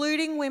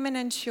 including women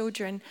and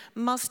children,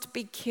 must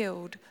be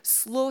killed,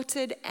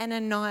 slaughtered, and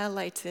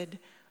annihilated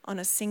on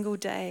a single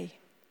day.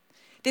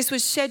 This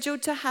was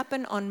scheduled to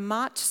happen on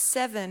March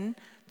 7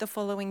 the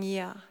following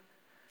year.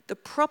 The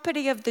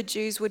property of the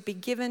Jews would be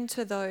given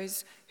to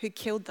those who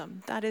killed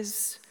them. That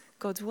is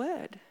God's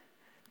word,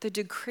 the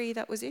decree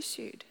that was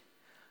issued.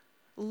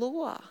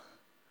 Law,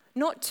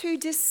 not too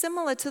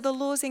dissimilar to the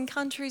laws in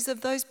countries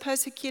of those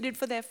persecuted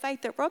for their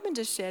faith that Robin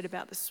just shared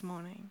about this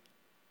morning.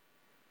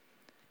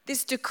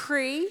 This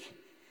decree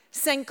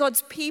sent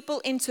God's people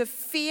into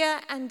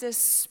fear and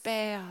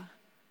despair.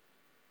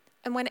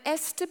 And when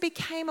Esther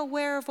became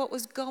aware of what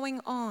was going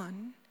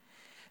on,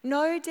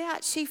 no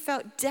doubt she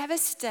felt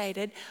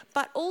devastated,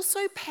 but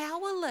also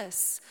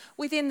powerless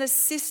within the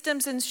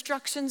systems and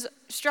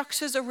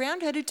structures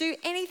around her to do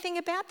anything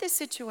about this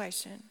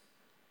situation.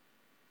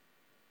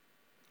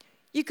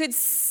 You could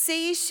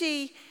see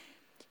she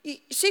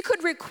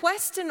could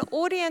request an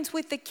audience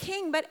with the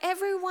king, but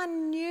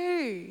everyone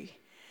knew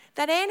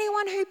that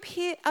anyone who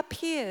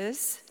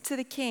appears to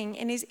the king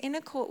in his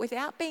inner court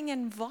without being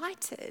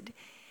invited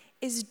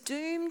is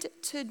doomed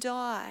to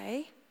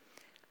die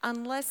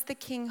unless the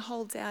king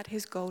holds out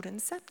his golden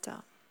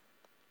scepter.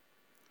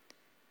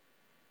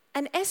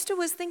 And Esther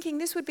was thinking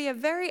this would be a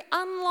very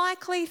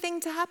unlikely thing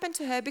to happen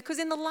to her because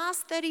in the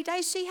last 30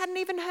 days she hadn't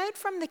even heard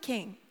from the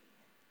king.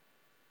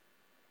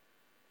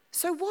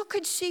 So what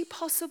could she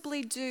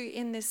possibly do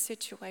in this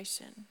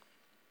situation?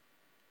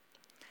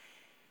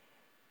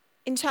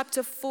 In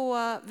chapter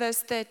 4,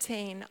 verse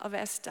 13 of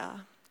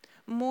Esther,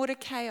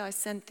 Mordecai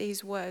sent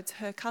these words,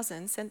 her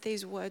cousin sent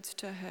these words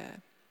to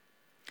her.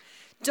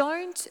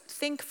 Don't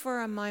think for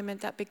a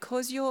moment that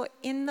because you're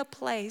in the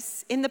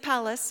palace,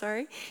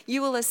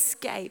 you will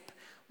escape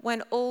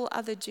when all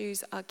other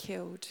Jews are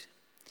killed.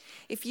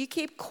 If you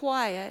keep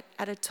quiet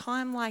at a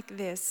time like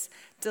this,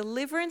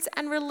 deliverance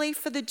and relief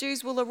for the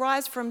Jews will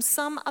arise from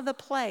some other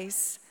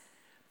place,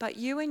 but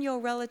you and your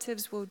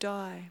relatives will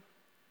die.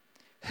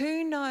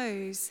 Who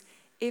knows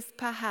if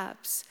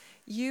perhaps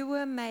you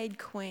were made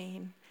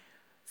queen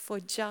for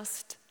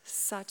just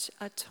such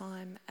a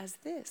time as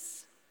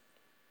this?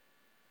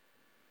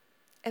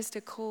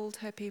 Esther called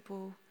her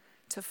people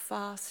to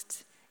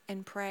fast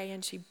and pray,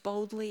 and she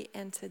boldly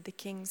entered the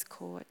king's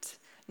court,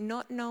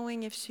 not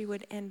knowing if she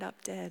would end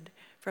up dead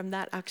from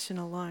that action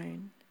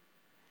alone,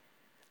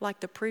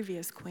 like the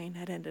previous queen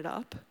had ended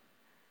up,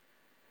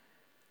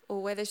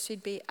 or whether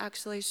she'd be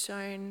actually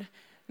shown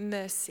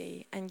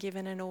mercy and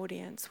given an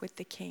audience with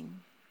the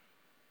king.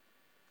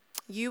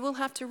 You will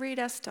have to read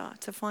Esther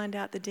to find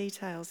out the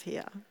details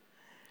here.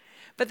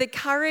 But the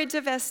courage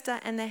of Esther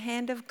and the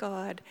hand of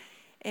God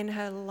in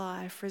her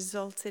life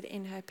resulted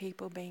in her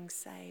people being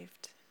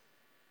saved.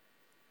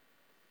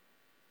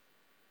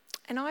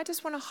 And I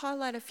just want to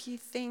highlight a few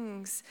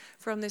things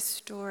from this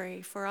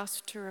story for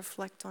us to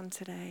reflect on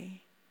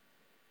today.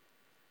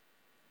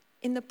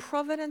 In the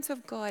providence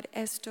of God,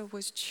 Esther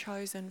was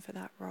chosen for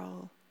that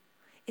role.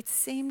 It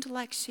seemed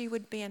like she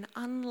would be an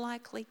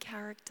unlikely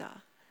character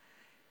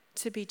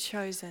to be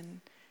chosen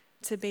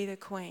to be the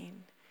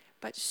queen,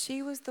 but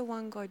she was the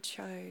one God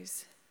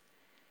chose.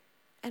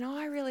 And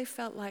I really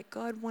felt like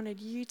God wanted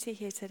you to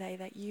hear today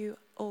that you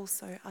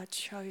also are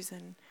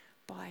chosen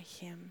by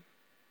Him.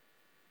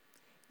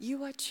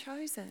 You are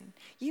chosen.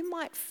 You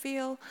might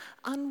feel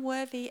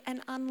unworthy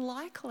and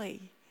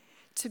unlikely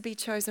to be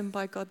chosen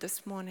by God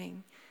this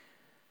morning,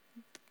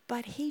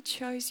 but He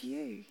chose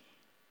you.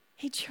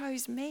 He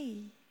chose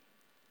me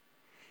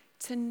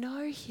to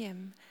know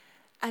Him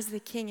as the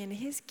King in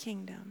His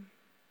kingdom.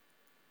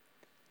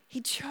 He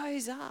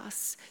chose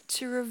us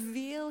to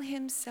reveal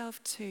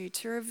Himself to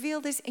reveal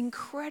this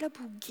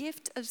incredible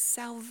gift of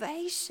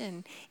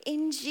salvation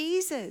in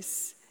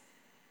Jesus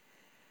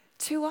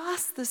to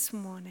us this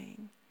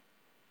morning,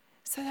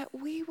 so that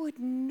we would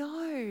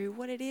know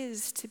what it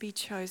is to be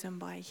chosen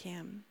by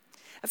Him.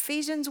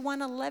 Ephesians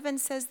 1:11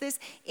 says this,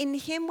 in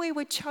Him we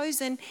were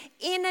chosen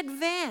in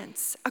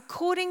advance,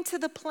 according to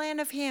the plan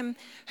of Him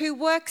who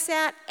works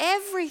out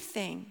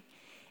everything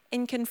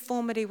in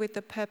conformity with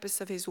the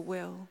purpose of His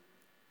will,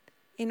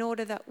 in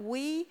order that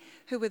we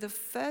who were the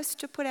first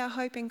to put our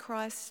hope in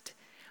Christ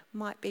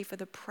might be for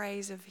the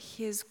praise of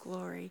His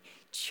glory.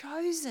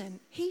 Chosen.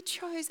 He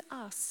chose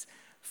us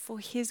for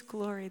His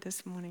glory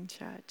this morning,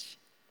 church.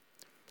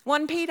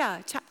 1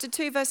 Peter chapter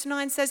 2 verse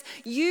 9 says,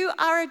 you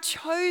are a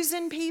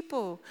chosen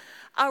people,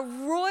 a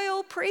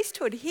royal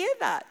priesthood. Hear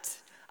that.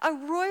 A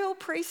royal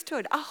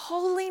priesthood, a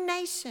holy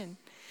nation,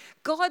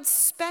 God's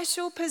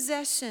special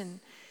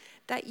possession,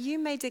 that you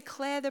may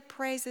declare the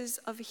praises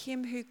of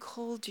Him who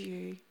called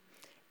you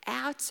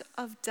out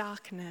of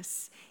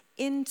darkness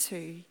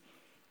into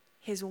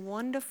His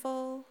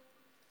wonderful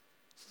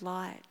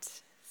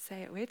light.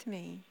 Say it with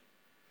me.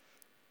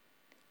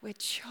 We're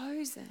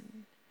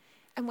chosen.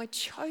 And we're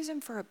chosen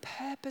for a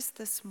purpose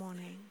this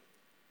morning.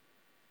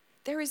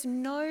 There is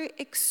no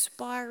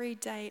expiry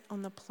date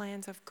on the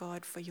plans of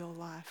God for your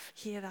life.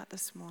 Hear that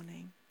this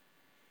morning.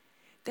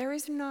 There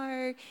is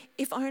no,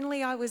 if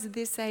only I was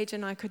this age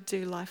and I could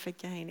do life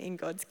again in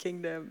God's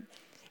kingdom.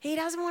 He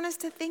doesn't want us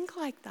to think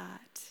like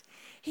that.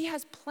 He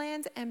has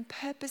plans and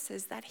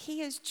purposes that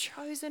He has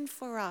chosen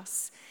for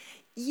us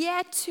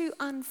yet to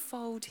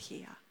unfold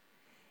here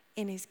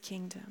in His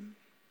kingdom.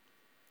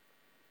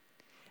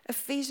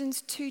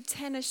 Ephesians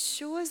 2:10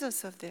 assures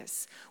us of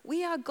this.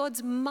 We are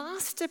God's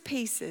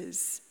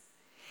masterpieces.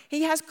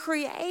 He has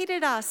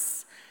created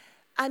us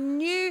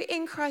anew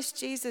in Christ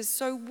Jesus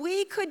so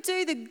we could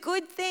do the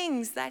good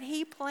things that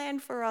He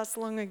planned for us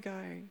long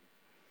ago.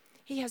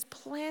 He has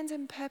plans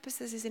and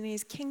purposes in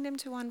His kingdom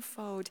to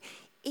unfold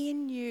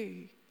in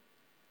you.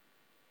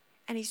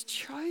 And He's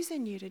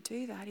chosen you to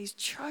do that. He's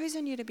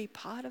chosen you to be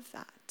part of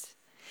that.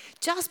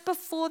 Just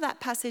before that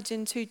passage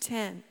in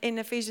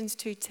Ephesians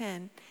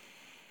 2:10,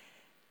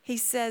 he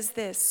says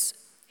this: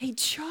 He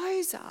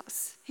chose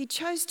us. He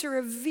chose to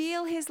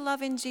reveal His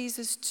love in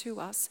Jesus to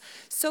us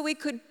so He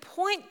could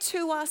point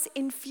to us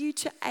in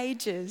future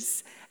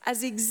ages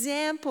as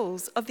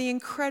examples of the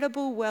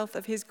incredible wealth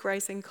of His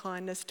grace and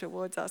kindness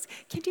towards us.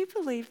 Can you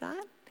believe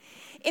that?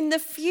 In the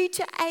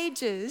future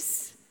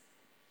ages,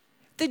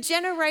 the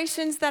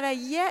generations that are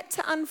yet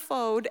to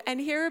unfold and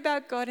hear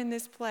about God in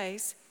this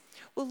place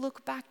will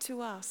look back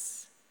to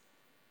us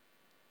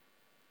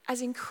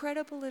as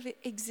incredible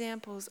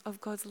examples of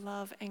God's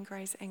love and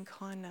grace and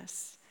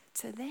kindness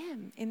to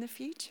them in the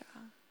future.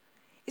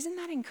 Isn't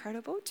that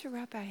incredible to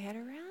wrap our head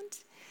around?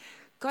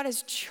 God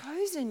has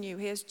chosen you.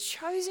 He has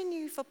chosen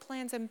you for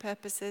plans and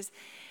purposes,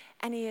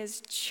 and He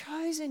has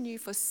chosen you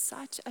for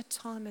such a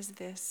time as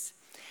this.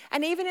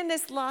 And even in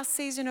this last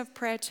season of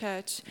Prayer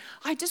Church,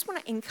 I just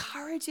want to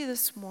encourage you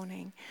this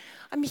morning.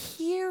 I'm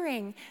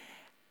hearing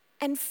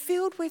and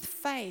filled with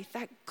faith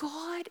that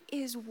God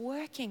is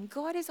working.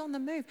 God is on the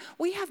move.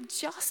 We have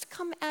just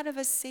come out of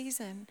a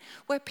season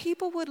where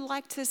people would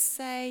like to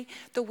say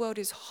the world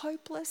is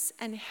hopeless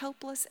and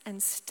helpless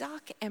and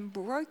stuck and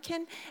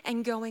broken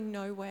and going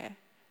nowhere.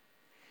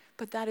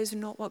 But that is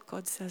not what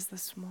God says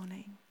this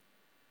morning.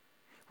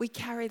 We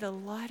carry the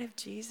light of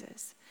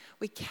Jesus.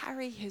 We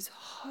carry His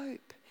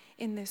hope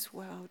in this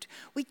world.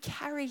 We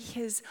carry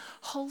His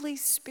Holy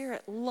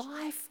Spirit,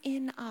 life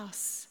in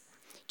us,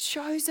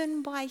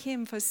 chosen by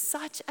Him for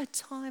such a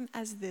time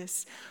as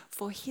this,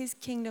 for His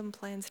kingdom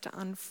plans to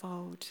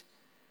unfold.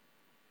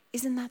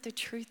 Isn't that the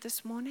truth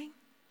this morning?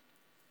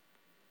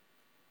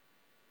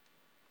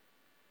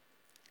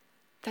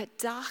 That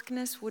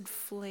darkness would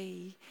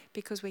flee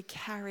because we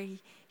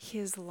carry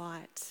His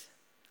light.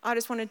 I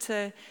just wanted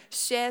to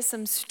share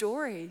some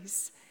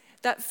stories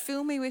that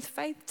fill me with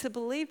faith to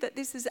believe that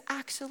this is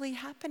actually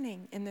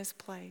happening in this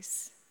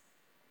place.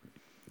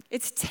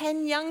 It's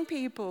 10 young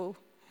people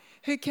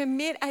who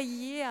commit a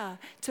year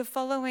to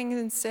following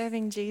and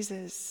serving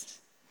Jesus.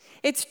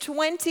 It's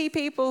 20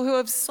 people who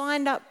have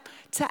signed up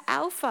to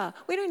Alpha.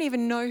 We don't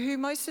even know who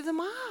most of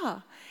them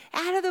are.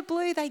 Out of the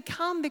blue, they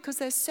come because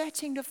they're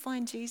searching to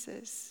find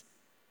Jesus.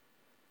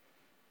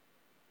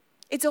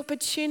 It's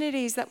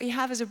opportunities that we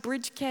have as a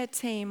Bridge Care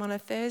team on a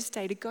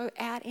Thursday to go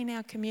out in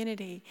our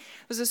community.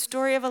 There was a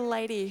story of a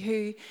lady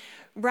who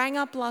rang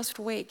up last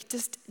week,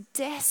 just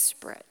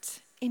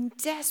desperate, in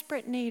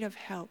desperate need of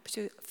help.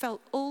 She felt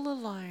all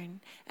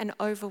alone and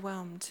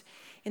overwhelmed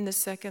in the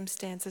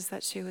circumstances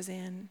that she was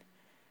in.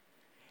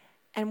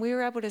 And we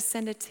were able to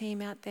send a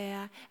team out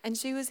there, and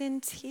she was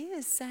in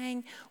tears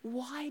saying,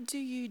 "Why do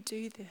you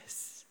do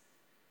this?"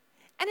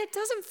 And it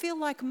doesn't feel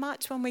like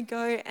much when we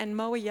go and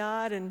mow a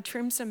yard and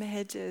trim some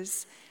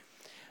hedges,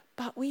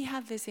 but we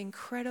have this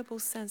incredible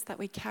sense that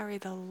we carry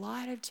the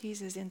light of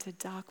Jesus into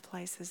dark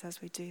places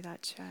as we do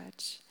that,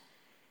 church.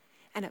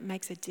 And it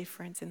makes a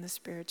difference in the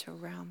spiritual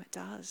realm. It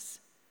does.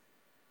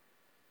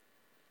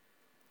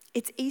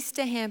 It's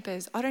Easter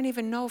hampers. I don't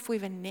even know if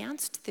we've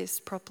announced this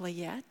properly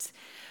yet,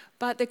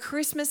 but the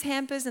Christmas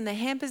hampers and the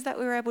hampers that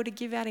we were able to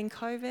give out in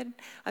COVID,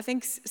 I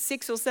think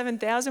 6,000 or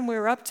 7,000 we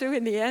were up to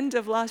in the end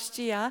of last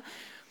year.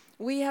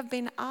 We have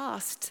been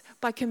asked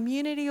by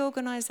community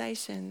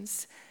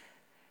organisations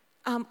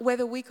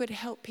whether we could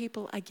help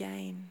people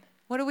again.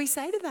 What do we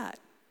say to that?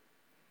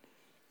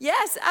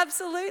 Yes,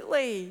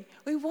 absolutely.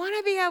 We want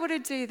to be able to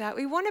do that.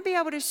 We want to be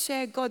able to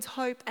share God's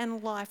hope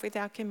and life with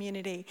our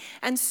community.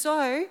 And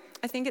so,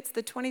 I think it's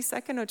the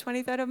 22nd or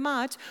 23rd of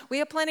March, we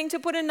are planning to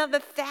put another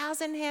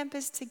 1,000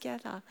 hampers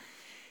together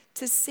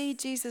to see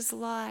Jesus'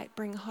 light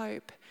bring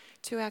hope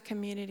to our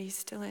community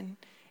still in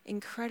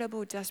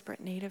incredible, desperate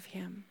need of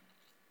Him.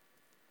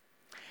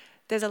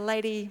 There's a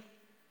lady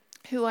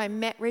who I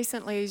met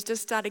recently who's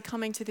just started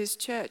coming to this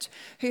church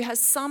who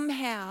has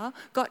somehow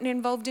gotten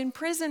involved in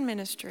prison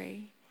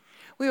ministry.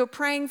 We were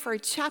praying for a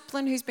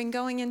chaplain who's been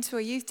going into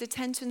a youth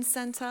detention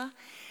centre,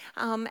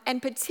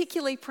 and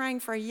particularly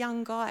praying for a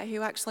young guy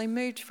who actually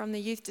moved from the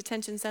youth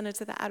detention centre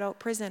to the adult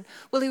prison.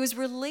 Well, he was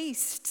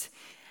released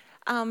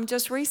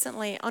just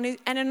recently, and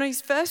on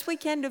his first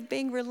weekend of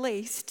being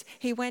released,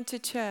 he went to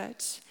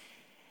church.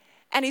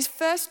 And his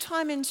first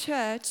time in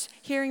church,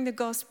 hearing the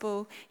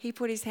gospel, he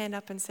put his hand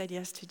up and said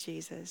yes to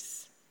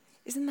Jesus.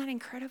 Isn't that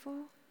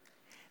incredible?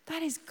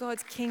 That is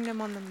God's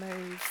kingdom on the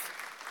move.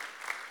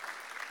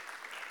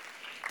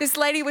 This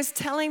lady was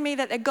telling me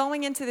that they're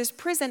going into this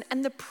prison,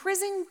 and the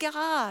prison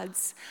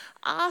guards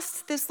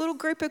asked this little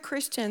group of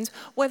Christians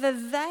whether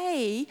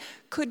they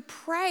could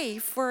pray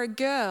for a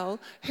girl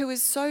who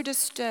is so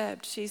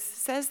disturbed. She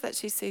says that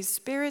she sees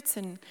spirits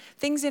and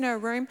things in her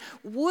room.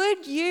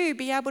 Would you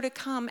be able to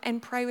come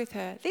and pray with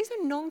her? These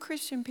are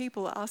non-Christian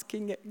people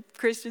asking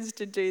Christians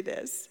to do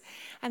this.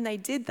 And they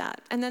did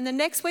that. And then the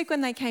next week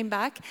when they came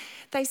back,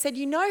 they said,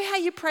 you know how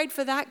you prayed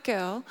for that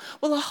girl?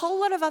 Well, a whole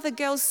lot of other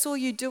girls saw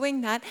you doing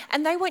that,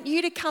 and they want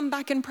you to come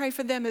back and pray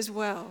for them as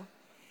well.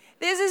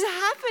 This is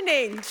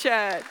happening,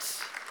 church.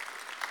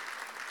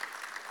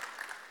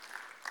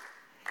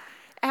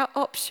 Our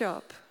op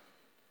shop.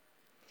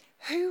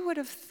 Who would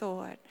have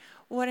thought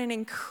what an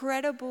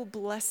incredible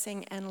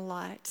blessing and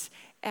light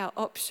our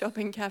op shop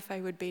and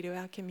cafe would be to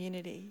our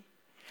community?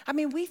 I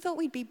mean, we thought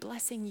we'd be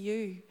blessing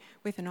you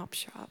with an op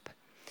shop.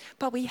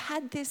 But we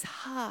had this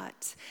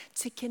heart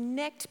to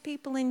connect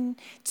people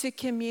into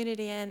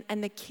community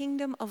and the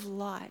kingdom of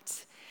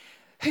light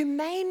who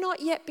may not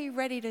yet be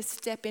ready to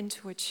step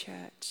into a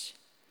church.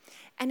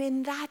 And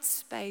in that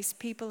space,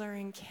 people are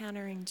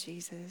encountering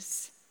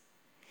Jesus.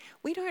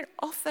 We don't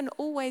often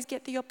always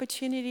get the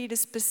opportunity to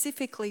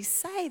specifically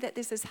say that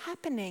this is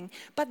happening,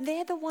 but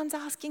they're the ones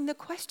asking the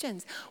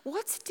questions.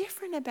 What's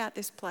different about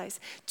this place?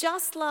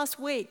 Just last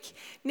week,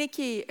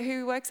 Nikki,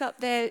 who works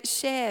up there,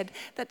 shared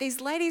that these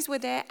ladies were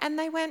there and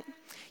they went,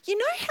 you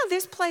know how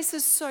this place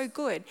is so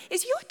good?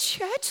 Is your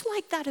church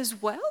like that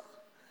as well?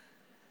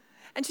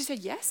 And she said,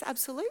 yes,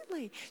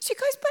 absolutely. She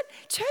goes, but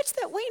church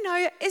that we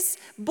know is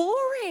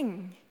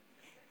boring.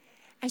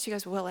 And she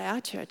goes, well, our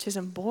church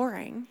isn't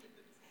boring.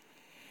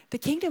 The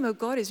kingdom of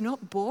God is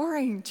not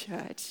boring,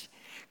 church.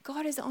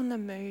 God is on the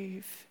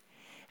move.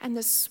 And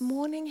this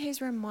morning he's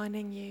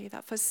reminding you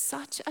that for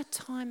such a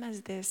time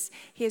as this,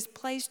 he has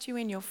placed you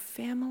in your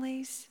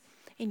families,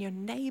 in your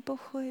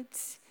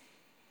neighborhoods,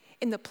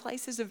 in the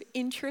places of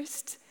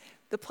interest,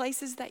 the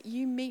places that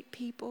you meet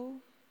people,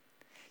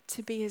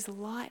 to be his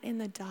light in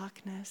the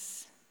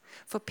darkness,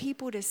 for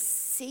people to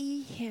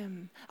see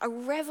him, a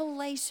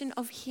revelation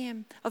of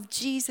him, of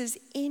Jesus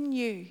in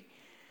you,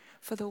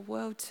 for the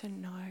world to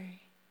know.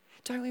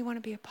 Don't we want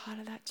to be a part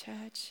of that,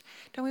 church?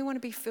 Don't we want to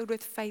be filled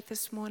with faith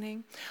this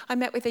morning? I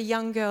met with a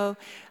young girl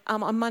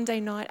on Monday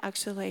night,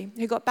 actually,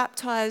 who got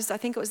baptized. I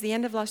think it was the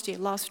end of last year.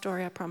 Last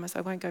story, I promise.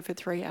 I won't go for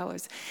 3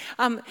 hours.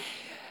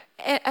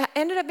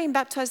 Ended up being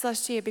baptized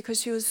last year because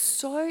she was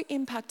so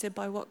impacted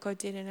by what God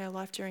did in her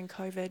life during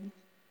COVID.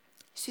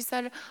 She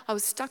said, I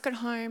was stuck at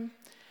home.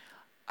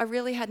 I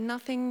really had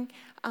nothing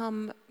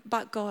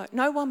but God,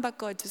 no one but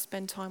God to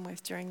spend time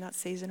with during that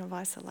season of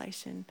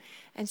isolation.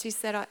 And she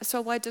said,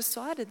 so I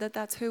decided that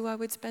that's who I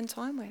would spend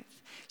time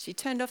with. She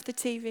turned off the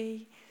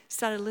TV,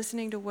 started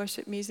listening to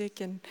worship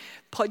music and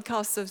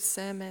podcasts of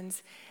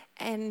sermons.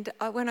 And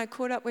when I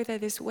caught up with her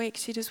this week,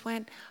 she just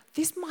went,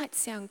 this might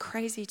sound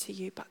crazy to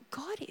you, but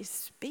God is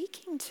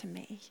speaking to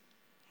me.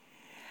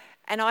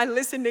 And I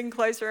listened in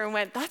closer and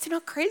went, that's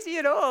not crazy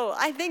at all.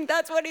 I think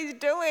that's what he's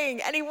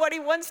doing and what he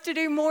wants to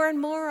do more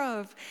and more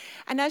of.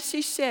 And as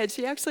she shared,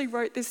 she actually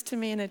wrote this to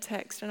me in a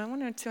text. And I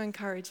wanted to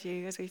encourage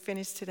you as we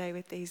finish today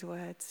with these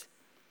words.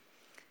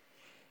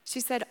 She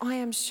said, I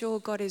am sure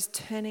God is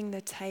turning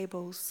the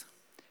tables,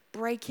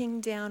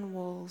 breaking down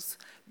walls,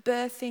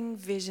 birthing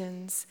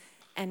visions,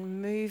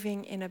 and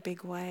moving in a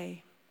big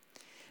way.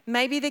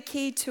 Maybe the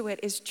key to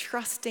it is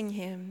trusting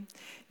him,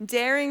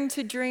 daring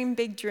to dream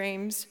big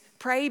dreams,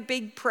 pray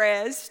big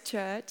prayers,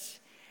 church,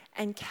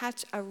 and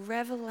catch a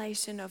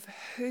revelation of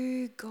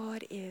who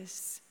God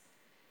is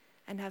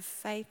and have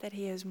faith that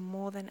he is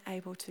more than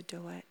able to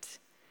do it.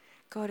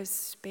 God is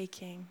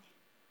speaking.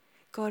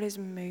 God is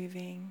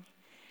moving.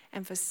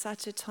 And for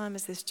such a time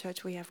as this,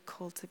 church, we have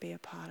called to be a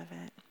part of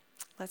it.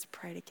 Let's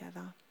pray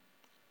together.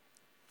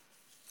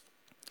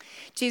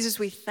 Jesus,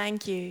 we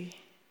thank you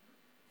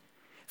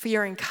for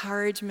your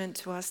encouragement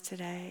to us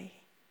today.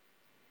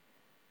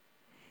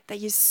 That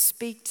you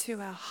speak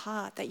to our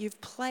heart, that you've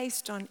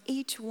placed on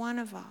each one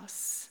of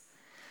us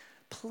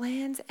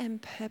plans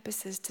and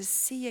purposes to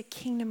see a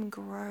kingdom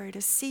grow,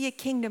 to see a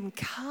kingdom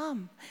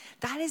come.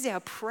 That is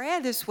our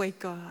prayer this week,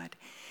 God,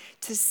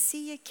 to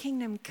see a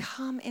kingdom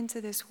come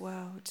into this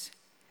world.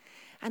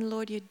 And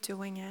Lord, you're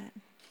doing it.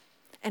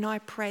 And I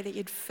pray that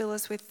you'd fill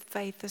us with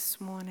faith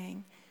this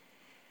morning,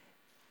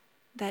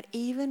 that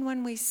even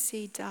when we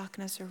see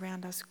darkness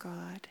around us,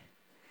 God,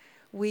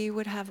 we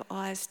would have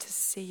eyes to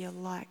see your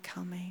light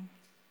coming,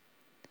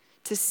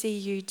 to see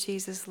you,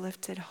 Jesus,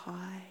 lifted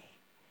high,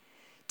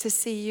 to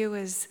see you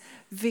as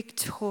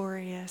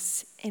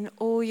victorious in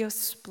all your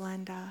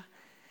splendor,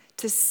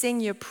 to sing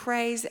your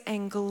praise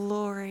and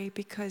glory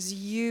because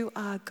you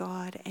are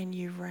God and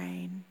you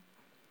reign.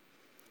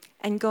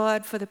 And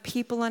God, for the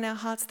people on our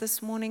hearts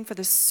this morning, for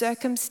the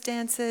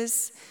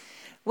circumstances,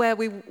 where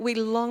we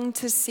long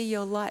to see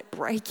your light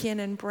break in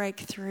and break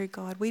through,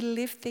 God. We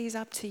lift these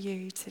up to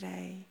you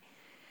today.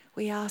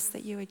 We ask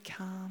that you would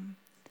come.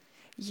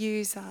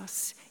 Use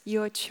us,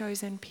 your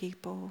chosen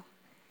people,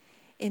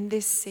 in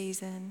this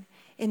season,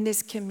 in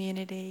this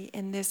community,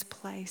 in this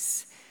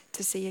place,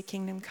 to see your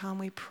kingdom come.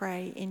 We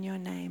pray in your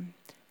name.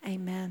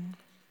 Amen.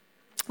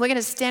 We're going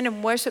to stand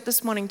and worship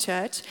this morning,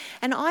 church.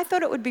 And I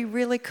thought it would be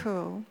really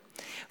cool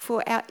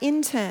for our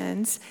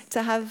interns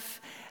to have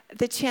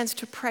the chance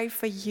to pray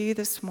for you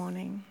this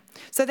morning.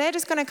 So they're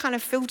just going to kind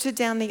of filter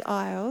down the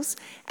aisles.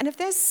 And if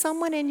there's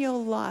someone in your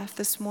life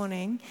this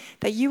morning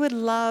that you would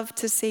love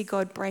to see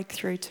God break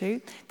through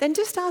to, then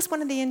just ask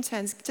one of the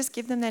interns, just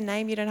give them their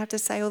name. You don't have to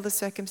say all the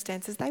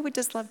circumstances. They would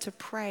just love to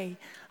pray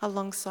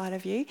alongside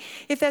of you.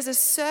 If there's a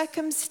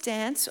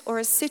circumstance or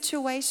a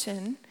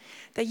situation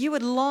that you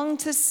would long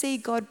to see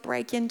God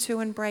break into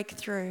and break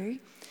through,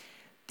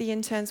 the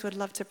interns would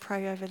love to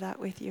pray over that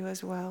with you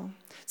as well.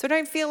 So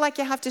don't feel like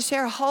you have to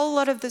share a whole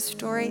lot of the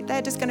story.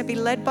 They're just going to be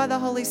led by the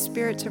Holy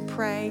Spirit to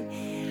pray.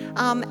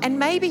 And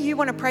maybe you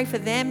want to pray for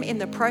them in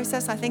the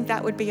process. I think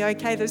that would be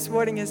okay this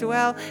morning as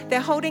well. They're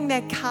holding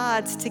their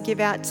cards to give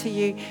out to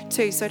you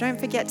too. So don't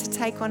forget to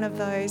take one of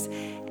those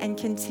and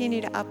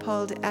continue to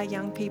uphold our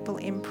young people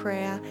in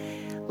prayer.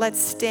 Let's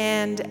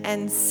stand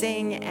and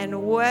sing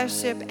and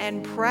worship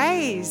and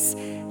praise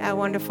our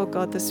wonderful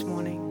God this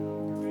morning.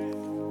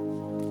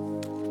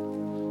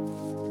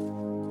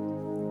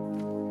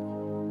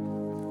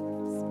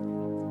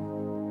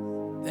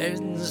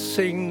 Then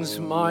sings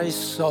my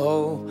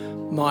soul,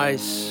 my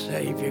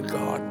Saviour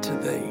God, to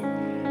thee.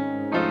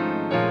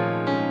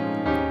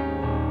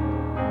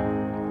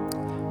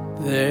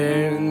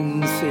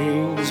 Then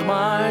sings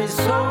my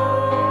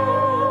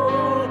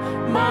soul,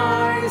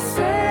 my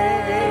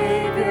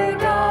Saviour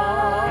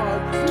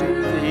God, to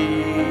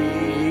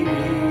thee.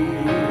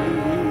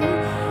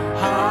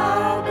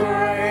 How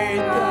great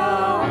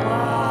thou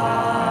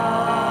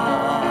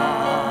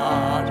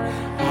art,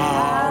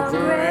 how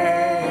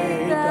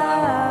great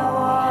thou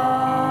art.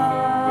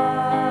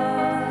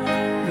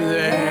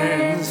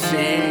 Then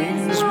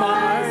sings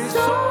my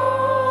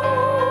soul,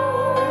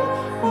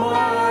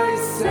 my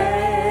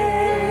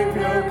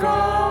Saviour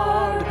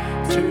God,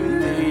 to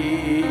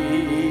thee.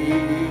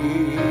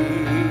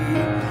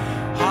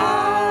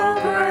 How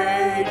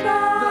great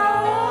thou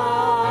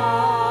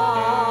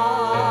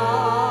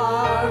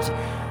art,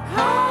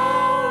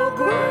 how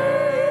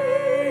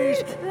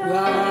great thou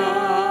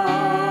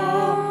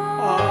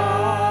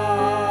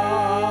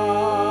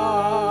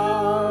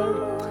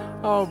art.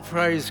 Oh,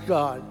 praise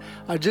God.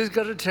 I just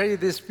got to tell you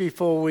this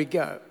before we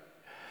go.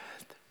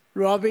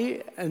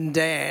 Robert and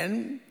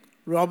Dan,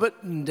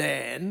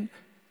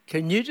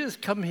 can you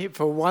just come here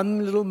for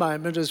one little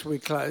moment as we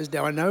close?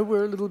 Now, I know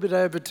we're a little bit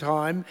over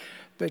time,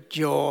 but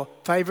your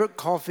favourite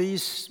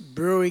coffee's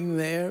brewing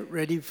there,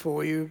 ready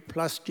for you,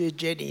 plus your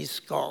Jenny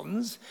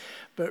scones.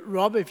 But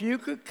Rob, if you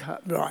could come,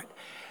 right.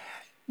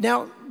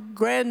 Now,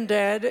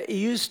 Granddad, are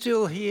you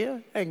still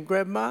here? And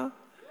Grandma?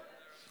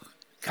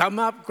 Come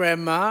up,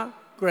 Grandma,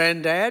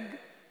 Granddad.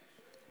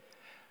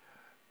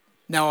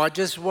 Now, I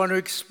just want to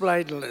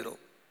explain a little.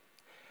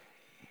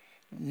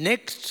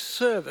 Next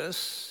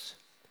service,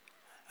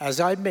 as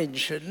I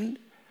mentioned,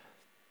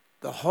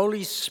 the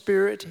Holy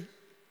Spirit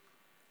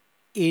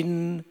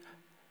in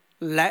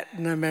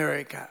Latin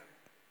America.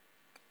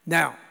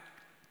 Now,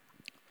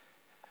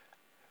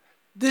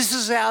 this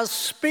is our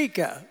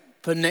speaker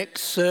for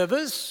next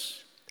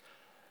service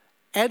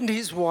and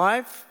his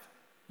wife,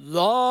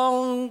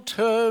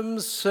 long-term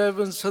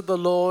servants of the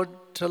Lord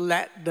to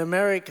Latin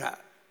America.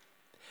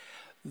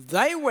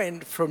 They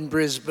went from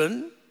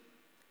Brisbane.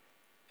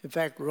 In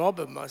fact, Rob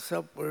and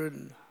myself were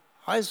in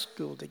high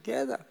school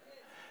together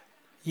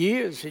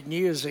years and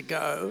years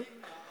ago.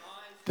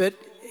 But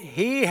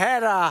he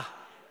had a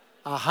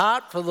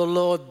heart for the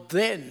Lord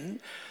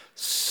then,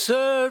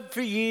 served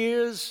for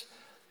years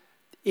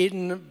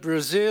in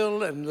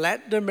Brazil and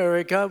Latin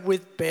America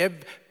with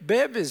Bev.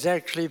 Bev is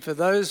actually, for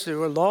those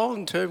who are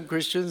long-term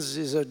Christians,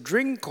 is a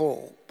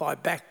Drinkall by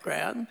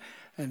background,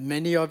 and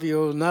many of you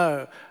will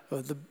know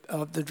of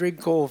the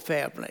Drinkall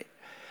family.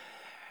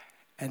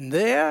 And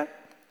there,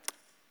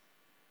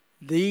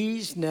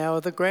 these now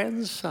are the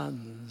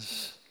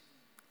grandsons.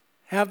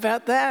 How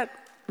about that?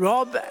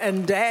 Rob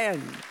and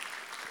Dan.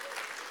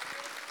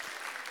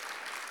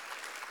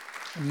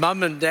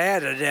 Mum and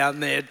Dad are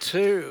down there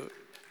too.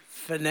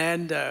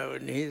 Fernando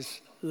and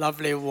his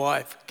lovely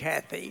wife,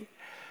 Kathy.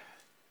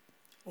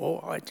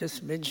 Oh, I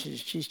just mentioned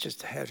she's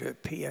just had her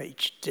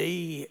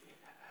PhD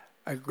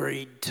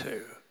agreed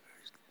to.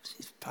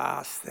 She's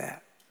passed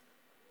that.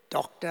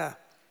 Doctor,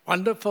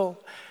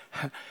 wonderful.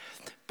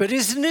 But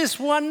isn't this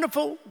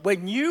wonderful?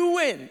 When you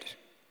went,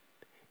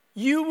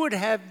 you would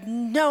have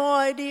no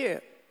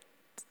idea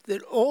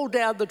that all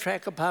down the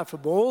track, apart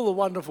from all the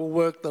wonderful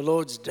work the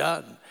Lord's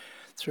done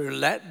through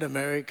Latin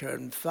America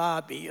and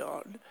far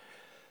beyond,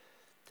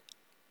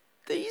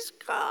 these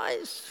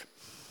guys,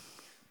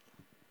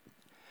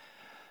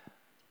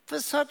 for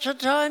such a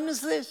time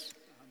as this,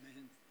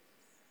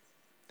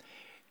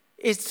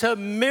 It's a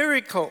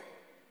miracle.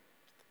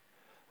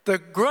 The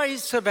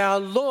grace of our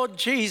Lord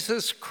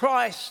Jesus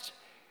Christ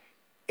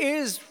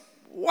is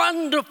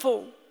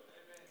wonderful.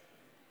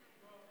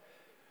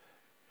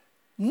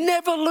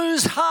 Never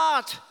lose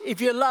heart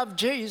if you love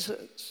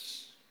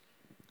Jesus.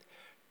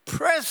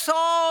 Press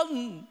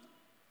on.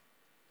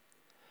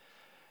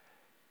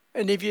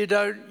 And if you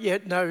don't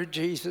yet know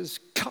Jesus,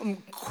 come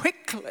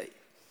quickly.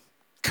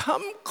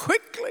 Come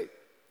quickly.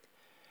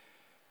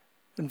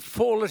 And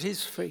fall at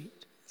his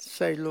feet.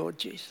 Say, Lord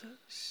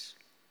Jesus,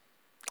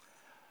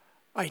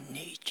 I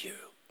need you.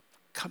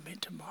 Come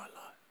into my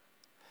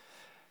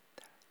life.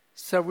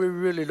 So we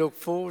really look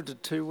forward to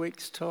 2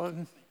 weeks'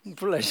 time.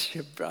 Bless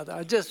you, brother.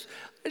 I just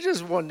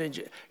wanted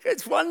you.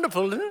 It's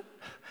wonderful, isn't it?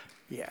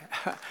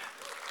 Yeah.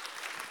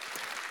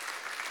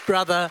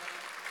 Brother,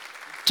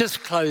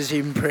 just close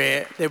in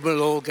prayer, then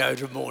we'll all go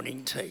to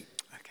morning tea.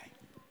 Okay.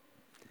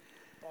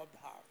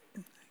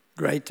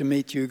 Great to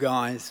meet you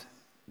guys.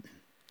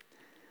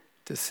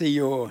 To see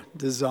your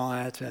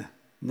desire to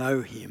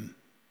know him.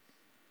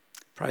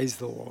 Praise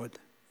the Lord.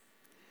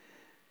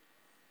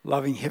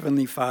 Loving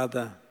Heavenly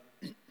Father,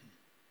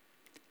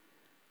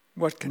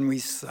 what can we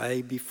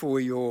say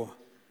before your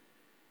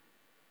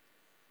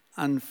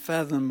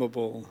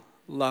unfathomable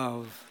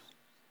love,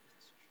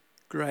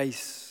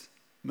 grace,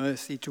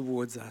 mercy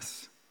towards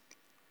us?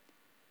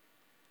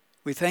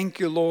 We thank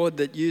you, Lord,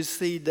 that you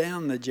see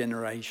down the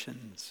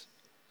generations.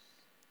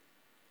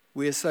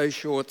 We're so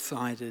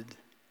short-sighted.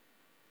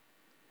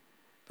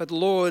 But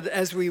Lord,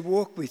 as we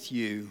walk with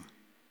you,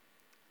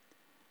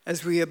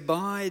 as we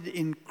abide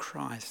in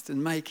Christ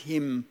and make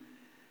him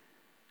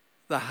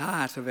the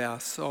heart of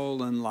our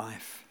soul and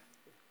life,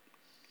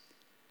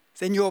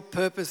 then your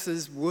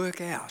purposes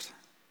work out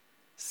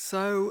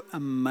so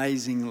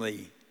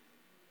amazingly,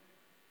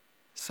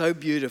 so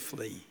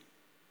beautifully,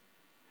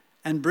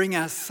 and bring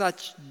us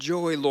such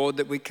joy, Lord,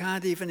 that we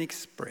can't even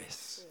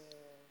express.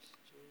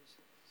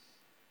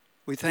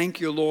 We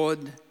thank you,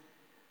 Lord,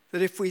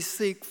 that if we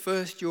seek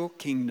first your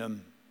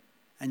kingdom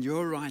and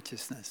your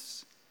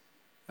righteousness,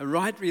 a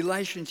right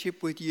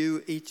relationship with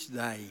you each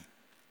day,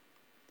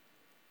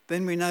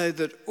 then we know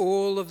that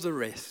all of the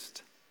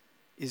rest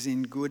is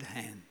in good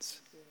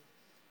hands.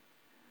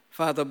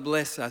 Father,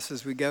 bless us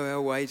as we go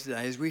our way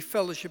today, as we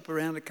fellowship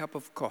around a cup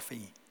of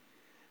coffee.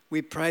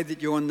 We pray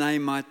that your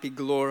name might be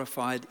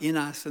glorified in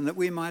us and that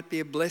we might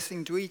be a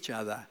blessing to each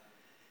other.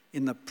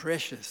 In the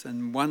precious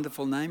and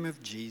wonderful name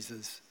of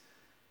Jesus.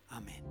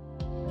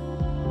 Amen.